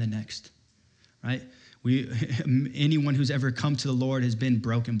life and the next, right? Anyone who's ever come to the Lord has been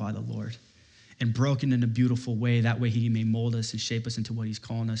broken by the Lord, and broken in a beautiful way. That way he may mold us and shape us into what he's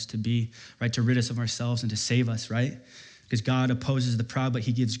calling us to be, right? To rid us of ourselves and to save us, right? Because God opposes the proud, but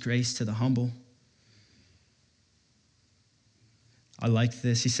he gives grace to the humble. I like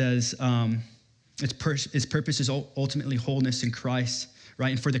this. He says, its purpose is ultimately wholeness in Christ,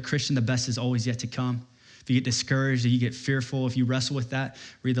 right? And for the Christian, the best is always yet to come. If you get discouraged or you get fearful, if you wrestle with that,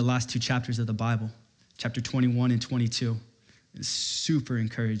 read the last two chapters of the Bible, chapter 21 and 22. It's super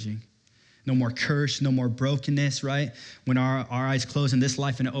encouraging. No more curse, no more brokenness, right? When our eyes close in this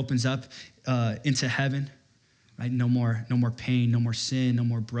life and it opens up into heaven, right? No more pain, no more sin, no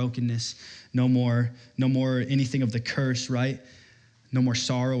more brokenness, no more anything of the curse, right? No more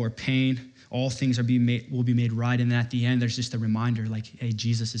sorrow or pain. All things will be made right. And at the end, there's just a reminder like, hey,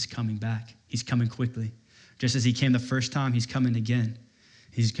 Jesus is coming back. He's coming quickly. Just as he came the first time, he's coming again.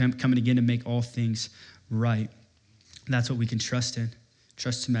 He's coming again to make all things right. And that's what we can trust in.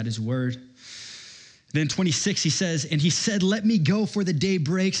 Trust him at his word. Then 26, he says, and he said, let me go, for the day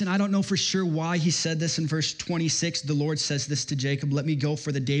breaks. And I don't know for sure why he said this in verse 26. The Lord says this to Jacob, let me go,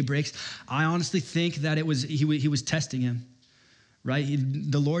 for the day breaks. I honestly think that he was testing him. Right?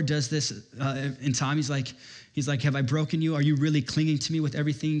 The Lord does this in time. He's like, have I broken you? Are you really clinging to me with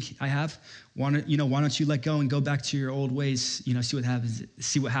everything I have? Why don't you let go and go back to your old ways? You know, see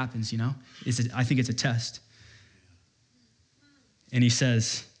what happens, you know? I think it's a test. And he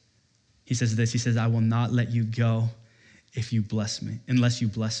says this, I will not let you go unless you bless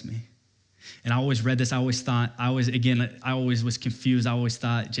me. And I always read this. I always was confused. I always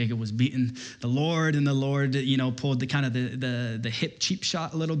thought Jacob was beating the Lord, and the Lord, pulled the hip cheap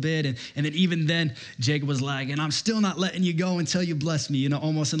shot a little bit. And then even then, Jacob was like, and I'm still not letting you go until you bless me,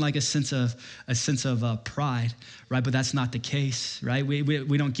 almost in like a sense of pride, right? But that's not the case, right?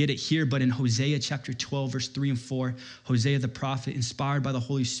 We don't get it here, but in Hosea chapter 12, verse 3 and 4, Hosea the prophet, inspired by the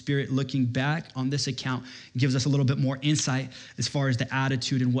Holy Spirit, looking back on this account, gives us a little bit more insight as far as the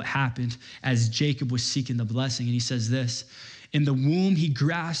attitude and what happened as Jacob was seeking the blessing. And he says this: in the womb, he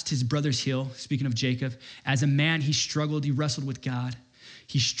grasped his brother's heel. Speaking of Jacob, as a man, he struggled, he wrestled with God.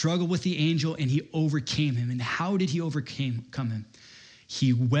 He struggled with the angel and he overcame him. And how did he overcome him?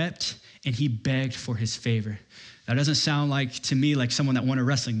 He wept and he begged for his favor. That doesn't sound to me like someone that won a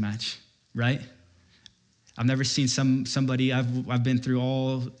wrestling match, right? I've never seen somebody, I've been through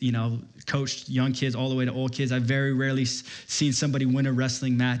all, coached young kids all the way to old kids. I've very rarely seen somebody win a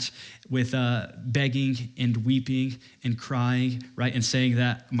wrestling match with begging and weeping and crying, right? And saying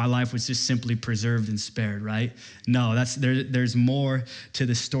that my life was just simply preserved and spared, right? No, there's more to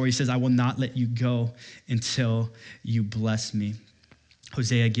the story. He says, I will not let you go until you bless me.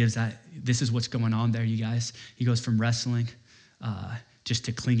 Hosea gives that, this is what's going on there, you guys. He goes from wrestling just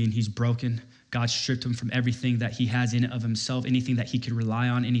to clinging. He's broken. God stripped him from everything that he has in it of himself, anything that he could rely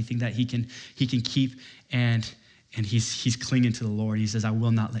on, anything that he can keep, and he's clinging to the Lord. He says, I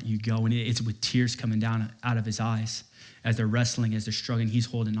will not let you go. And it's with tears coming down out of his eyes as they're wrestling, as they're struggling. He's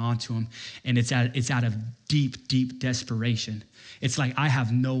holding on to him, and it's out of deep, deep desperation. It's like, I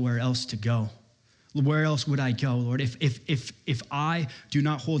have nowhere else to go. Where else would I go, Lord? If I do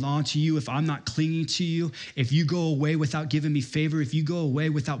not hold on to you, if I'm not clinging to you, if you go away without giving me favor, if you go away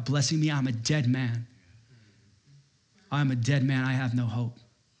without blessing me, I'm a dead man. I'm a dead man. I have no hope.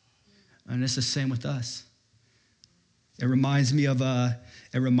 And it's the same with us. It reminds me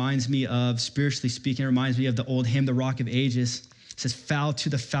of, spiritually speaking, it reminds me of the old hymn, The Rock of Ages. It says, foul to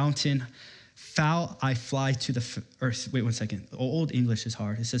the fountain, foul I fly to the earth. Wait 1 second. Old English is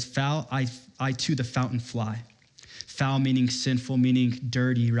hard. It says, foul I to the fountain fly. Foul meaning sinful, meaning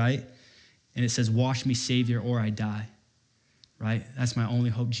dirty, right? And it says, wash me, Savior, or I die, right? That's my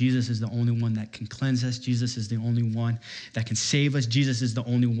only hope. Jesus is the only one that can cleanse us. Jesus is the only one that can save us. Jesus is the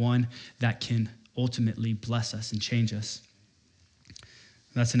only one that can ultimately bless us and change us.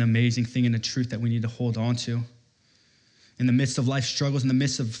 That's an amazing thing and a truth that we need to hold on to. In the midst of life's struggles, in the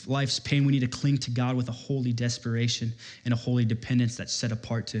midst of life's pain, we need to cling to God with a holy desperation and a holy dependence that's set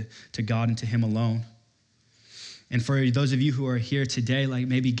apart to God and to him alone. And for those of you who are here today, like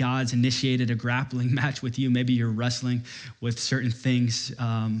maybe God's initiated a grappling match with you. Maybe you're wrestling with certain things.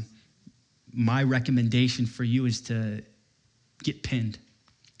 My recommendation for you is to get pinned.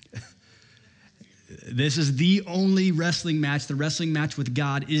 This is the only wrestling match. The wrestling match with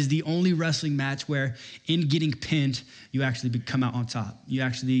God is the only wrestling match where in getting pinned, you actually come out on top. You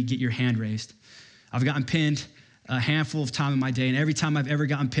actually get your hand raised. I've gotten pinned a handful of times in my day, and every time I've ever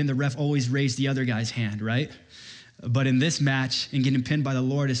gotten pinned, the ref always raised the other guy's hand, right? But in this match, in getting pinned by the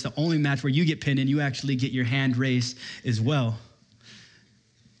Lord, it's the only match where you get pinned and you actually get your hand raised as well.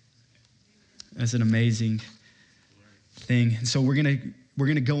 That's an amazing thing. And so we're going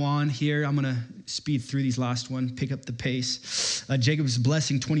to go on here. I'm going to speed through these last one, pick up the pace. Jacob's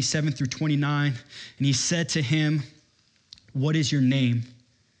blessing 27 through 29. And he said to him, what is your name?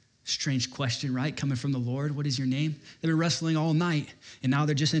 Strange question, right? Coming from the Lord. What is your name? They've been wrestling all night, and now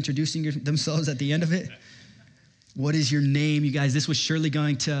they're just introducing themselves at the end of it. What is your name? You guys, this was surely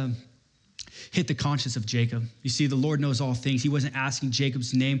going to hit the conscience of Jacob. You see, the Lord knows all things. He wasn't asking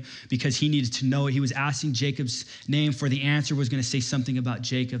Jacob's name because he needed to know it. He was asking Jacob's name for the answer was going to say something about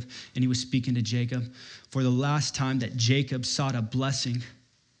Jacob, and he was speaking to Jacob. For the last time that Jacob sought a blessing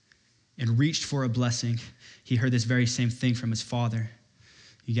and reached for a blessing, he heard this very same thing from his father.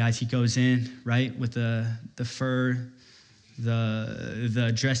 You guys, he goes in, right, with the fur,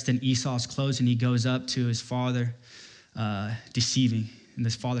 the dressed in Esau's clothes, and he goes up to his father, deceiving. And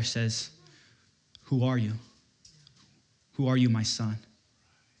this father says, who are you? Who are you, my son?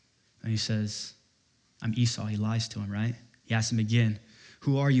 And he says, I'm Esau. He lies to him, right? He asks him again,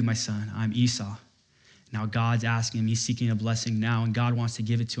 who are you, my son? I'm Esau. Now God's asking him, he's seeking a blessing now, and God wants to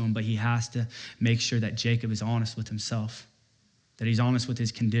give it to him, but he has to make sure that Jacob is honest with himself, that he's honest with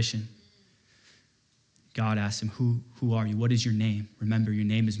his condition. God asks him, who are you? What is your name? Remember, your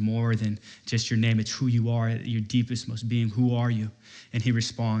name is more than just your name. It's who you are, your deepest, most being. Who are you? And he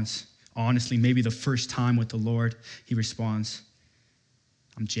responds, honestly, maybe the first time with the Lord, he responds,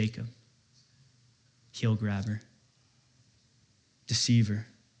 I'm Jacob, heel grabber, deceiver,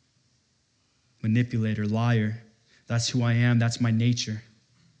 manipulator, liar. That's who I am. That's my nature.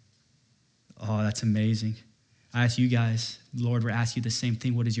 Oh, that's amazing. I ask you guys, Lord, we're asking you the same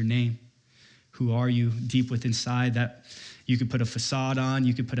thing. What is your name? Who are you deep within inside that you could put a facade on,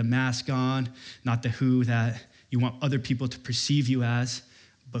 you could put a mask on, not the who that you want other people to perceive you as,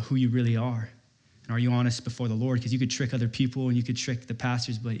 but who you really are. And are you honest before the Lord? Because you could trick other people and you could trick the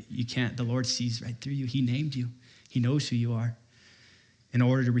pastors, but you can't. The Lord sees right through you. He named you. He knows who you are. In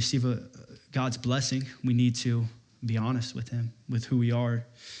order to receive God's blessing, we need to be honest with him, with who we are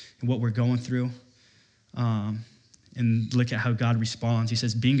and what we're going through. And look at how God responds. He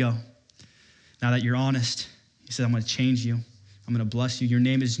says, bingo. Now that you're honest, he said, I'm going to change you. I'm going to bless you. Your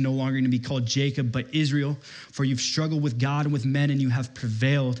name is no longer going to be called Jacob, but Israel, for you've struggled with God and with men, and you have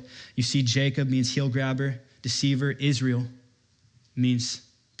prevailed. You see, Jacob means heel grabber, deceiver. Israel means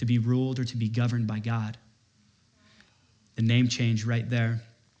to be ruled or to be governed by God. The name change right there.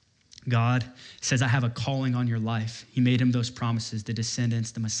 God says, I have a calling on your life. He made him those promises, the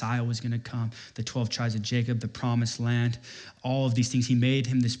descendants, the Messiah was going to come, the 12 tribes of Jacob, the promised land, all of these things. He made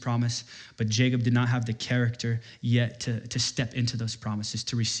him this promise, but Jacob did not have the character yet to step into those promises,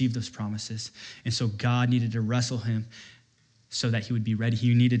 to receive those promises. And so God needed to wrestle him so that he would be ready.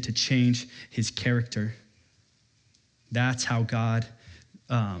 He needed to change his character. That's how God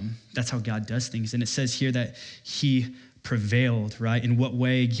does things. And it says here that he prevailed, right? In what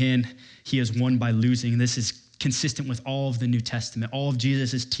way? Again, he has won by losing. This is consistent with all of the New Testament. All of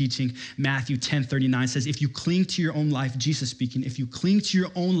Jesus' teaching. Matthew 10:39 says, if you cling to your own life, Jesus speaking, if you cling to your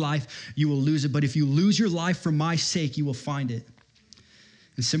own life, you will lose it. But if you lose your life for my sake, you will find it.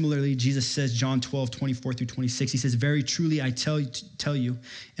 And similarly, Jesus says, John 12:24-26, he says, very truly I tell you,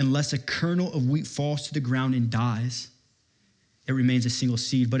 unless a kernel of wheat falls to the ground and dies, it remains a single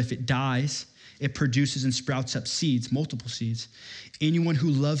seed. But if it dies, it produces and sprouts up seeds, multiple seeds. Anyone who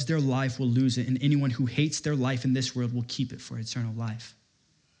loves their life will lose it, and anyone who hates their life in this world will keep it for eternal life.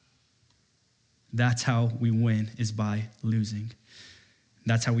 That's how we win, is by losing.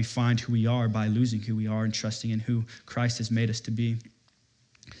 That's how we find who we are, by losing who we are and trusting in who Christ has made us to be.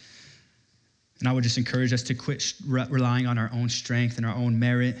 And I would just encourage us to quit relying on our own strength and our own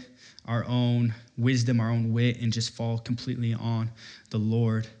merit, our own wisdom, our own wit, and just fall completely on the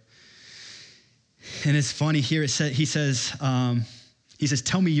Lord. And it's funny here, he says,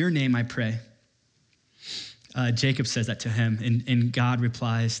 tell me your name, I pray. Jacob says that to him, and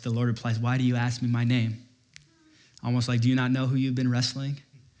the Lord replies, why do you ask me my name? Almost like, do you not know who you've been wrestling?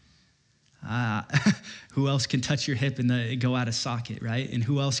 Who else can touch your hip and go out of socket, right? And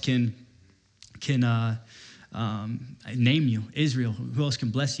who else can name you? Israel. Who else can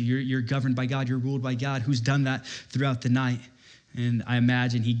bless you? You're governed by God. You're ruled by God. Who's done that throughout the night? And I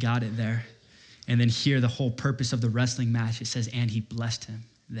imagine he got it there. And then here, the whole purpose of the wrestling match, it says, and he blessed him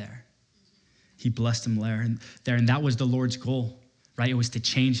there. He blessed him there. And that was the Lord's goal, right? It was to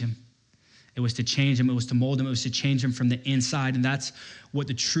change him. It was to change him. It was to mold him. It was to change him from the inside. And that's what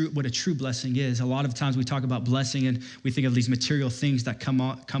a true blessing is. A lot of times we talk about blessing and we think of these material things that come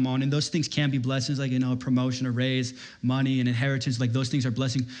on. And those things can be blessings, like, a promotion, a raise, money, and inheritance. Like, those things are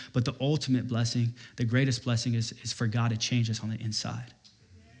blessings. But the ultimate blessing, the greatest blessing is for God to change us on the inside.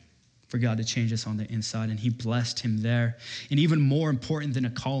 For God to change us on the inside. And he blessed him there. And even more important than a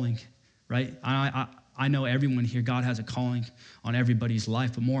calling, right? I know everyone here, God has a calling on everybody's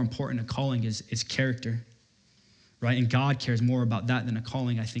life, but more important, a calling is character, right? And God cares more about that than a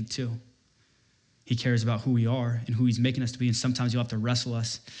calling, I think, too. He cares about who we are and who he's making us to be. And sometimes you'll have to wrestle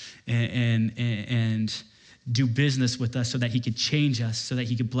us and do business with us so that he could change us, so that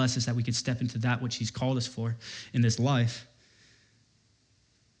he could bless us, that we could step into that which he's called us for in this life.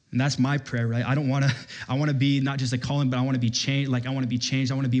 And that's my prayer, right? I want to be not just a calling, but I want to be changed. Like, I want to be changed.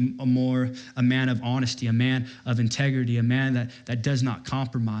 I want to be a man of honesty, a man of integrity, a man that does not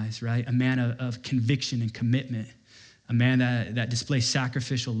compromise, right? A man of conviction and commitment, a man that displays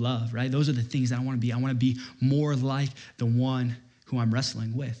sacrificial love, right? Those are the things that I want to be. I want to be more like the one who I'm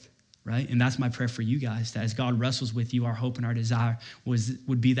wrestling with, right? And that's my prayer for you guys, that as God wrestles with you, our hope and our desire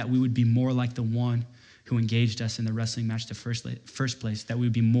would be that we would be more like the one who engaged us in the wrestling match in the first place, that we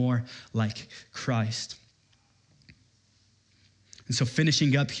would be more like Christ. And so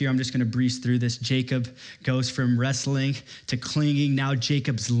finishing up here, I'm just going to breeze through this. Jacob goes from wrestling to clinging. Now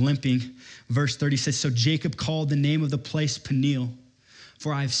Jacob's limping. Verse 30 says, so Jacob called the name of the place Peniel,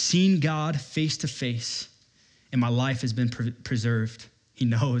 for I have seen God face to face, and my life has been preserved. He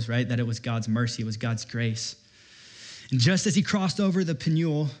knows, right, that it was God's mercy, it was God's grace. And just as he crossed over the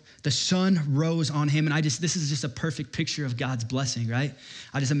Peniel, the sun rose on him. And this is just a perfect picture of God's blessing, right?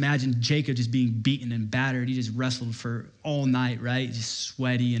 I just imagine Jacob just being beaten and battered. He just wrestled for all night, right? Just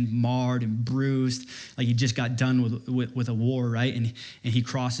sweaty and marred and bruised, like he just got done with a war, right? And he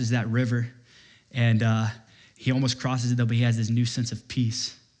crosses that river, and he almost crosses it, though, but he has this new sense of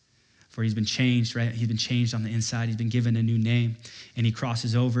peace. For he's been changed, right? He's been changed on the inside. He's been given a new name, and he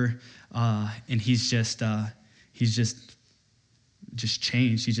crosses over, and he's just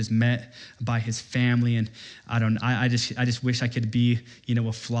changed. He's just met by his family. And I just wish I could be,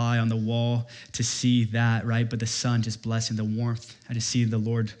 a fly on the wall to see that, right? But the sun just blessing, the warmth. I just see the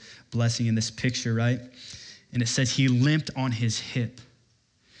Lord blessing in this picture, right? And it says he limped on his hip.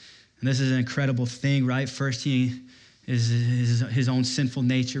 And this is an incredible thing, right? First, he is his own sinful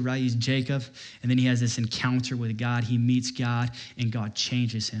nature, right? He's Jacob. And then he has this encounter with God. He meets God, and God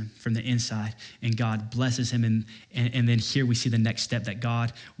changes him from the inside, and God blesses him. And then here we see the next step, that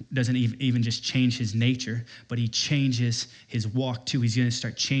God doesn't even just change his nature, but he changes his walk too. He's going to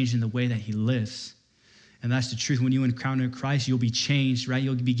start changing the way that he lives. And that's the truth. When you encounter Christ, you'll be changed, right?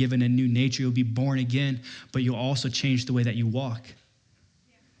 You'll be given a new nature. You'll be born again, but you'll also change the way that you walk.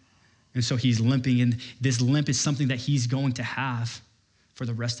 And so he's limping, and this limp is something that he's going to have for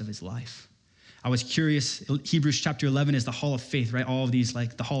the rest of his life. I was curious. Hebrews chapter 11 is the Hall of Faith, right? All of these,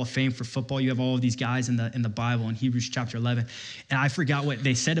 like the Hall of Fame for football. You have all of these guys in the Bible in Hebrews chapter 11. And I forgot what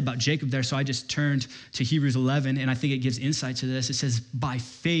they said about Jacob there, so I just turned to Hebrews 11, and I think it gives insight to this. It says, by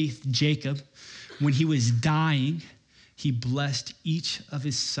faith, Jacob, when he was dying, he blessed each of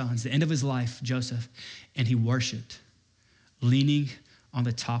his sons, the end of his life, Joseph, and he worshiped, leaning on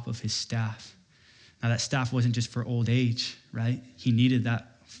the top of his staff. Now, that staff wasn't just for old age, right? He needed that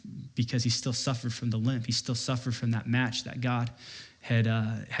because he still suffered from the limp. He still suffered from that match that God had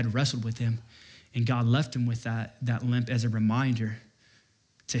wrestled with him. And God left him with that limp as a reminder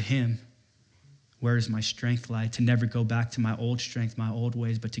to him, where is my strength lie? To never go back to my old strength, my old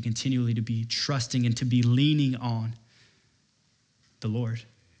ways, but to continually to be trusting and to be leaning on the Lord.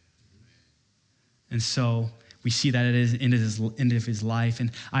 And so we see that it is end of his life.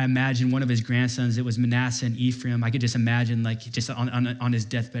 And I imagine one of his grandsons, it was Manasseh and Ephraim. I could just imagine like just on his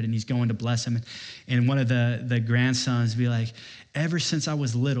deathbed, and he's going to bless him. And one of the grandsons be like, ever since I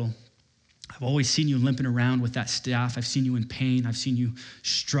was little, I've always seen you limping around with that staff. I've seen you in pain. I've seen you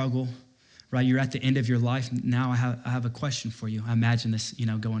struggle, right? You're at the end of your life. Now I have a question for you. I imagine this,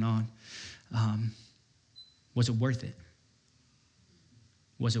 going on. Was it worth it?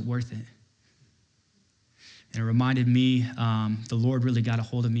 Was it worth it? And it reminded me, the Lord really got a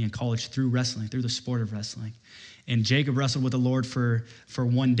hold of me in college through wrestling, through the sport of wrestling. And Jacob wrestled with the Lord for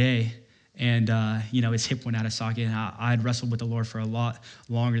one day, and his hip went out of socket. And I had wrestled with the Lord for a lot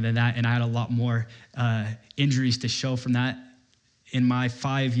longer than that, and I had a lot more injuries to show from that. In my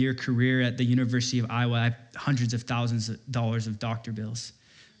 5-year career at the University of Iowa, I had hundreds of thousands of dollars of doctor bills.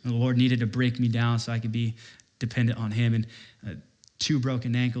 And the Lord needed to break me down so I could be dependent on him. And 2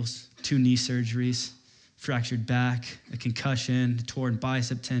 broken ankles, 2 knee surgeries, fractured back, a concussion, torn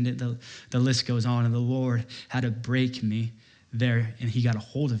bicep tendon, the list goes on. And the Lord had to break me there, and he got a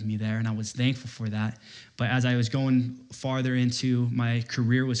hold of me there, and I was thankful for that. But as I was going farther into my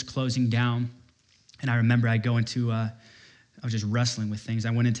career was closing down, and I remember I was just wrestling with things.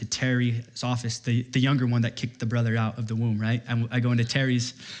 I went into Terry's office, the younger one that kicked the brother out of the womb, right? I go into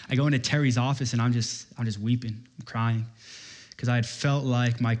Terry's office, and I'm just weeping, I'm crying, because I had felt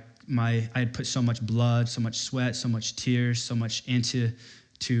like I had put so much blood, so much sweat, so much tears, so much into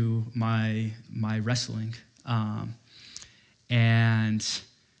my wrestling. And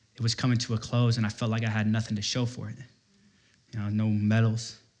it was coming to a close, and I felt like I had nothing to show for it. No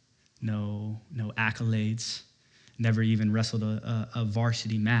medals, no accolades, never even wrestled a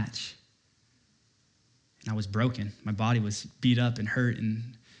varsity match. And I was broken. My body was beat up and hurt,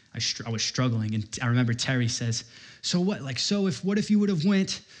 and I was struggling. And I remember Terry says, so what? What if you would have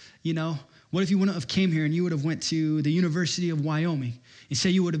went, what if you wouldn't have came here and you would have went to the University of Wyoming and say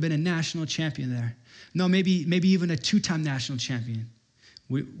you would have been a national champion there? No, maybe even a 2-time national champion.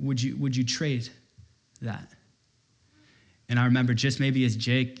 Would you trade that? And I remember just maybe as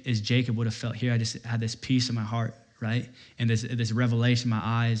Jacob would have felt here, I just had this peace in my heart, right? And this revelation, my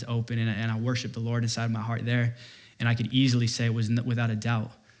eyes open, and I worshiped the Lord inside of my heart there. And I could easily say it was without a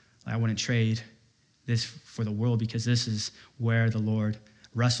doubt, I wouldn't trade this for the world, because this is where the Lord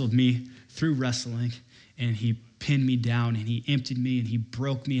wrestled me through wrestling, and he pinned me down, and he emptied me, and he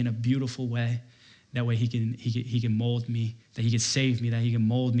broke me in a beautiful way. That way he can mold me, that he can save me, that he can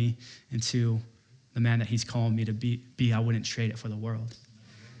mold me into the man that he's calling me to be. I wouldn't trade it for the world.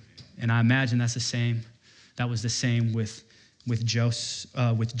 And I imagine that's the same. That was the same with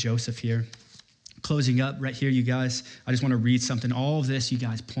Joseph here. Closing up right here, you guys, I just want to read something. All of this, you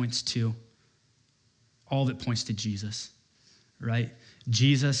guys, all of it points to Jesus, right?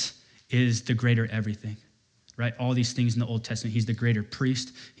 Jesus is the greater everything. Right? All these things in the Old Testament. He's the greater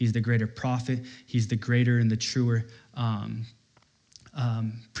priest. He's the greater prophet. He's the greater and the truer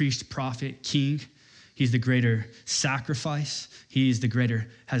priest, prophet, king. He's the greater sacrifice. He's the greater,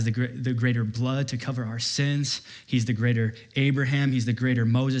 has the greater blood to cover our sins. He's the greater Abraham. He's the greater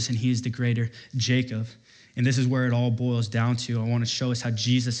Moses, and he's the greater Jacob. And this is where it all boils down to. I want to show us how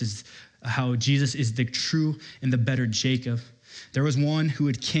Jesus is the true and the better Jacob. There was one who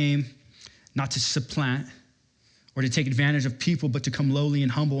had came not to supplant or to take advantage of people, but to come lowly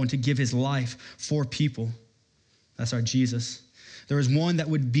and humble and to give his life for people. That's our Jesus. There was one that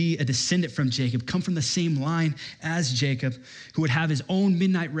would be a descendant from Jacob, come from the same line as Jacob, who would have his own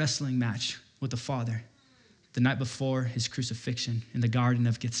midnight wrestling match with the Father the night before his crucifixion in the Garden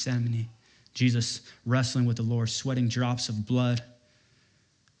of Gethsemane. Jesus wrestling with the Lord, sweating drops of blood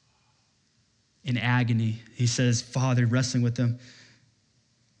in agony. He says, Father, wrestling with them,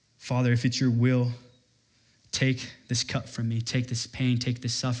 Father, if it's your will, take this cup from me, take this pain, take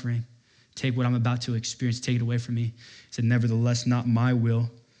this suffering, take what I'm about to experience, take it away from me. He said, nevertheless, not my will,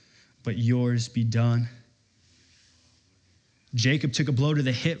 but yours be done. Jacob took a blow to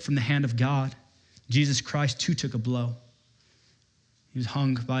the hip from the hand of God. Jesus Christ too took a blow. He was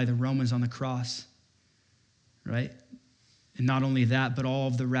hung by the Romans on the cross, right? And not only that, but all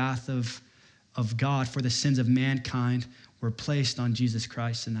of the wrath of God for the sins of mankind were placed on Jesus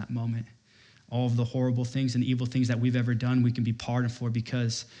Christ in that moment. All of the horrible things and evil things that we've ever done, we can be pardoned for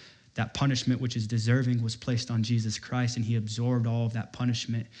because that punishment which is deserving was placed on Jesus Christ, and he absorbed all of that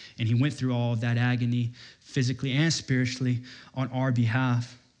punishment, and he went through all of that agony physically and spiritually on our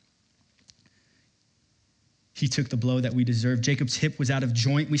behalf. He took the blow that we deserve. Jacob's hip was out of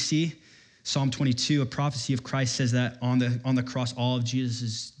joint, we see. Psalm 22, a prophecy of Christ, says that on the cross, all of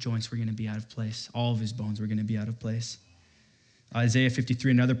Jesus' joints were going to be out of place. All of his bones were going to be out of place. Isaiah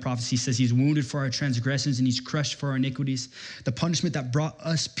 53, another prophecy, says he's wounded for our transgressions and he's crushed for our iniquities. The punishment that brought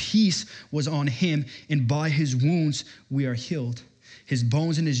us peace was on him, and by his wounds we are healed. His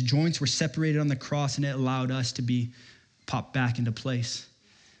bones and his joints were separated on the cross, and it allowed us to be popped back into place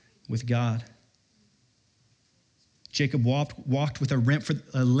with God. Jacob walked with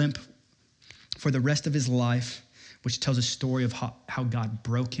a limp for the rest of his life, which tells a story of how God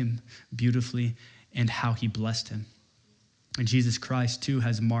broke him beautifully and how he blessed him. And Jesus Christ, too,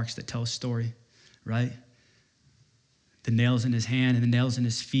 has marks that tell a story, right? The nails in his hand and the nails in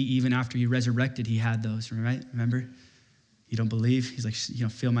his feet, even after he resurrected, he had those, right? Remember? You don't believe? He's like,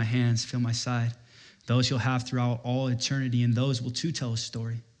 feel my hands, feel my side. Those you'll have throughout all eternity, and those will, too, tell a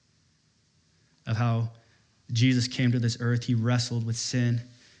story of how Jesus came to this earth. He wrestled with sin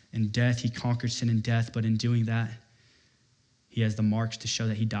and death. He conquered sin and death, but in doing that, he has the marks to show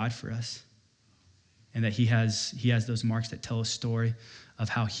that he died for us. And that he has those marks that tell a story of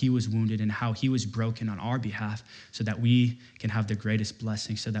how he was wounded and how he was broken on our behalf, so that we can have the greatest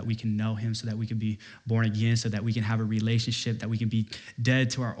blessing, so that we can know him, so that we can be born again, so that we can have a relationship, that we can be dead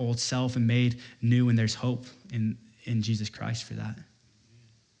to our old self and made new, and there's hope in Jesus Christ for that.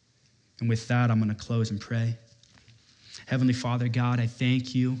 And with that, I'm going to close and pray. Heavenly Father, God, I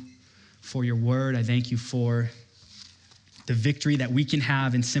thank you for your word. I thank you for the victory that we can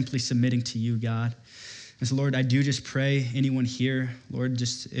have in simply submitting to you, God. And so, Lord, I do just pray anyone here, Lord,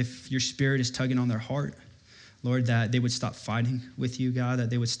 just if your spirit is tugging on their heart, Lord, that they would stop fighting with you, God, that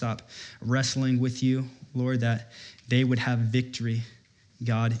they would stop wrestling with you, Lord, that they would have victory,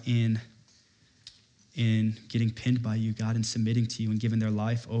 God, in getting pinned by you, God, and submitting to you and giving their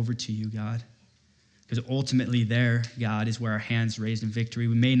life over to you, God. Because ultimately there, God, is where our hands raised in victory.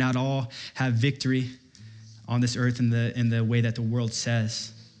 We may not all have victory on this earth in the way that the world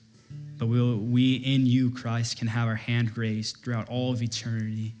says, but we in you, Christ, can have our hand raised throughout all of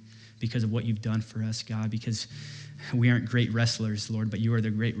eternity because of what you've done for us, God, because we aren't great wrestlers, Lord, but you are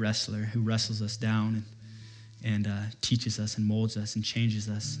the great wrestler who wrestles us down and teaches us and molds us and changes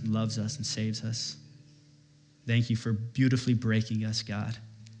us and loves us and saves us. Thank you for beautifully breaking us, God.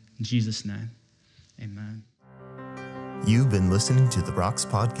 In Jesus' name, amen. You've been listening to the Rocks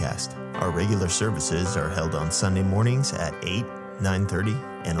Podcast. Our regular services are held on Sunday mornings at 8, 9:30,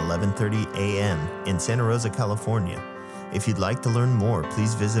 and 11:30 a.m. in Santa Rosa, California. If you'd like to learn more,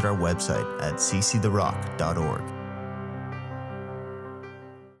 please visit our website at cctherock.org.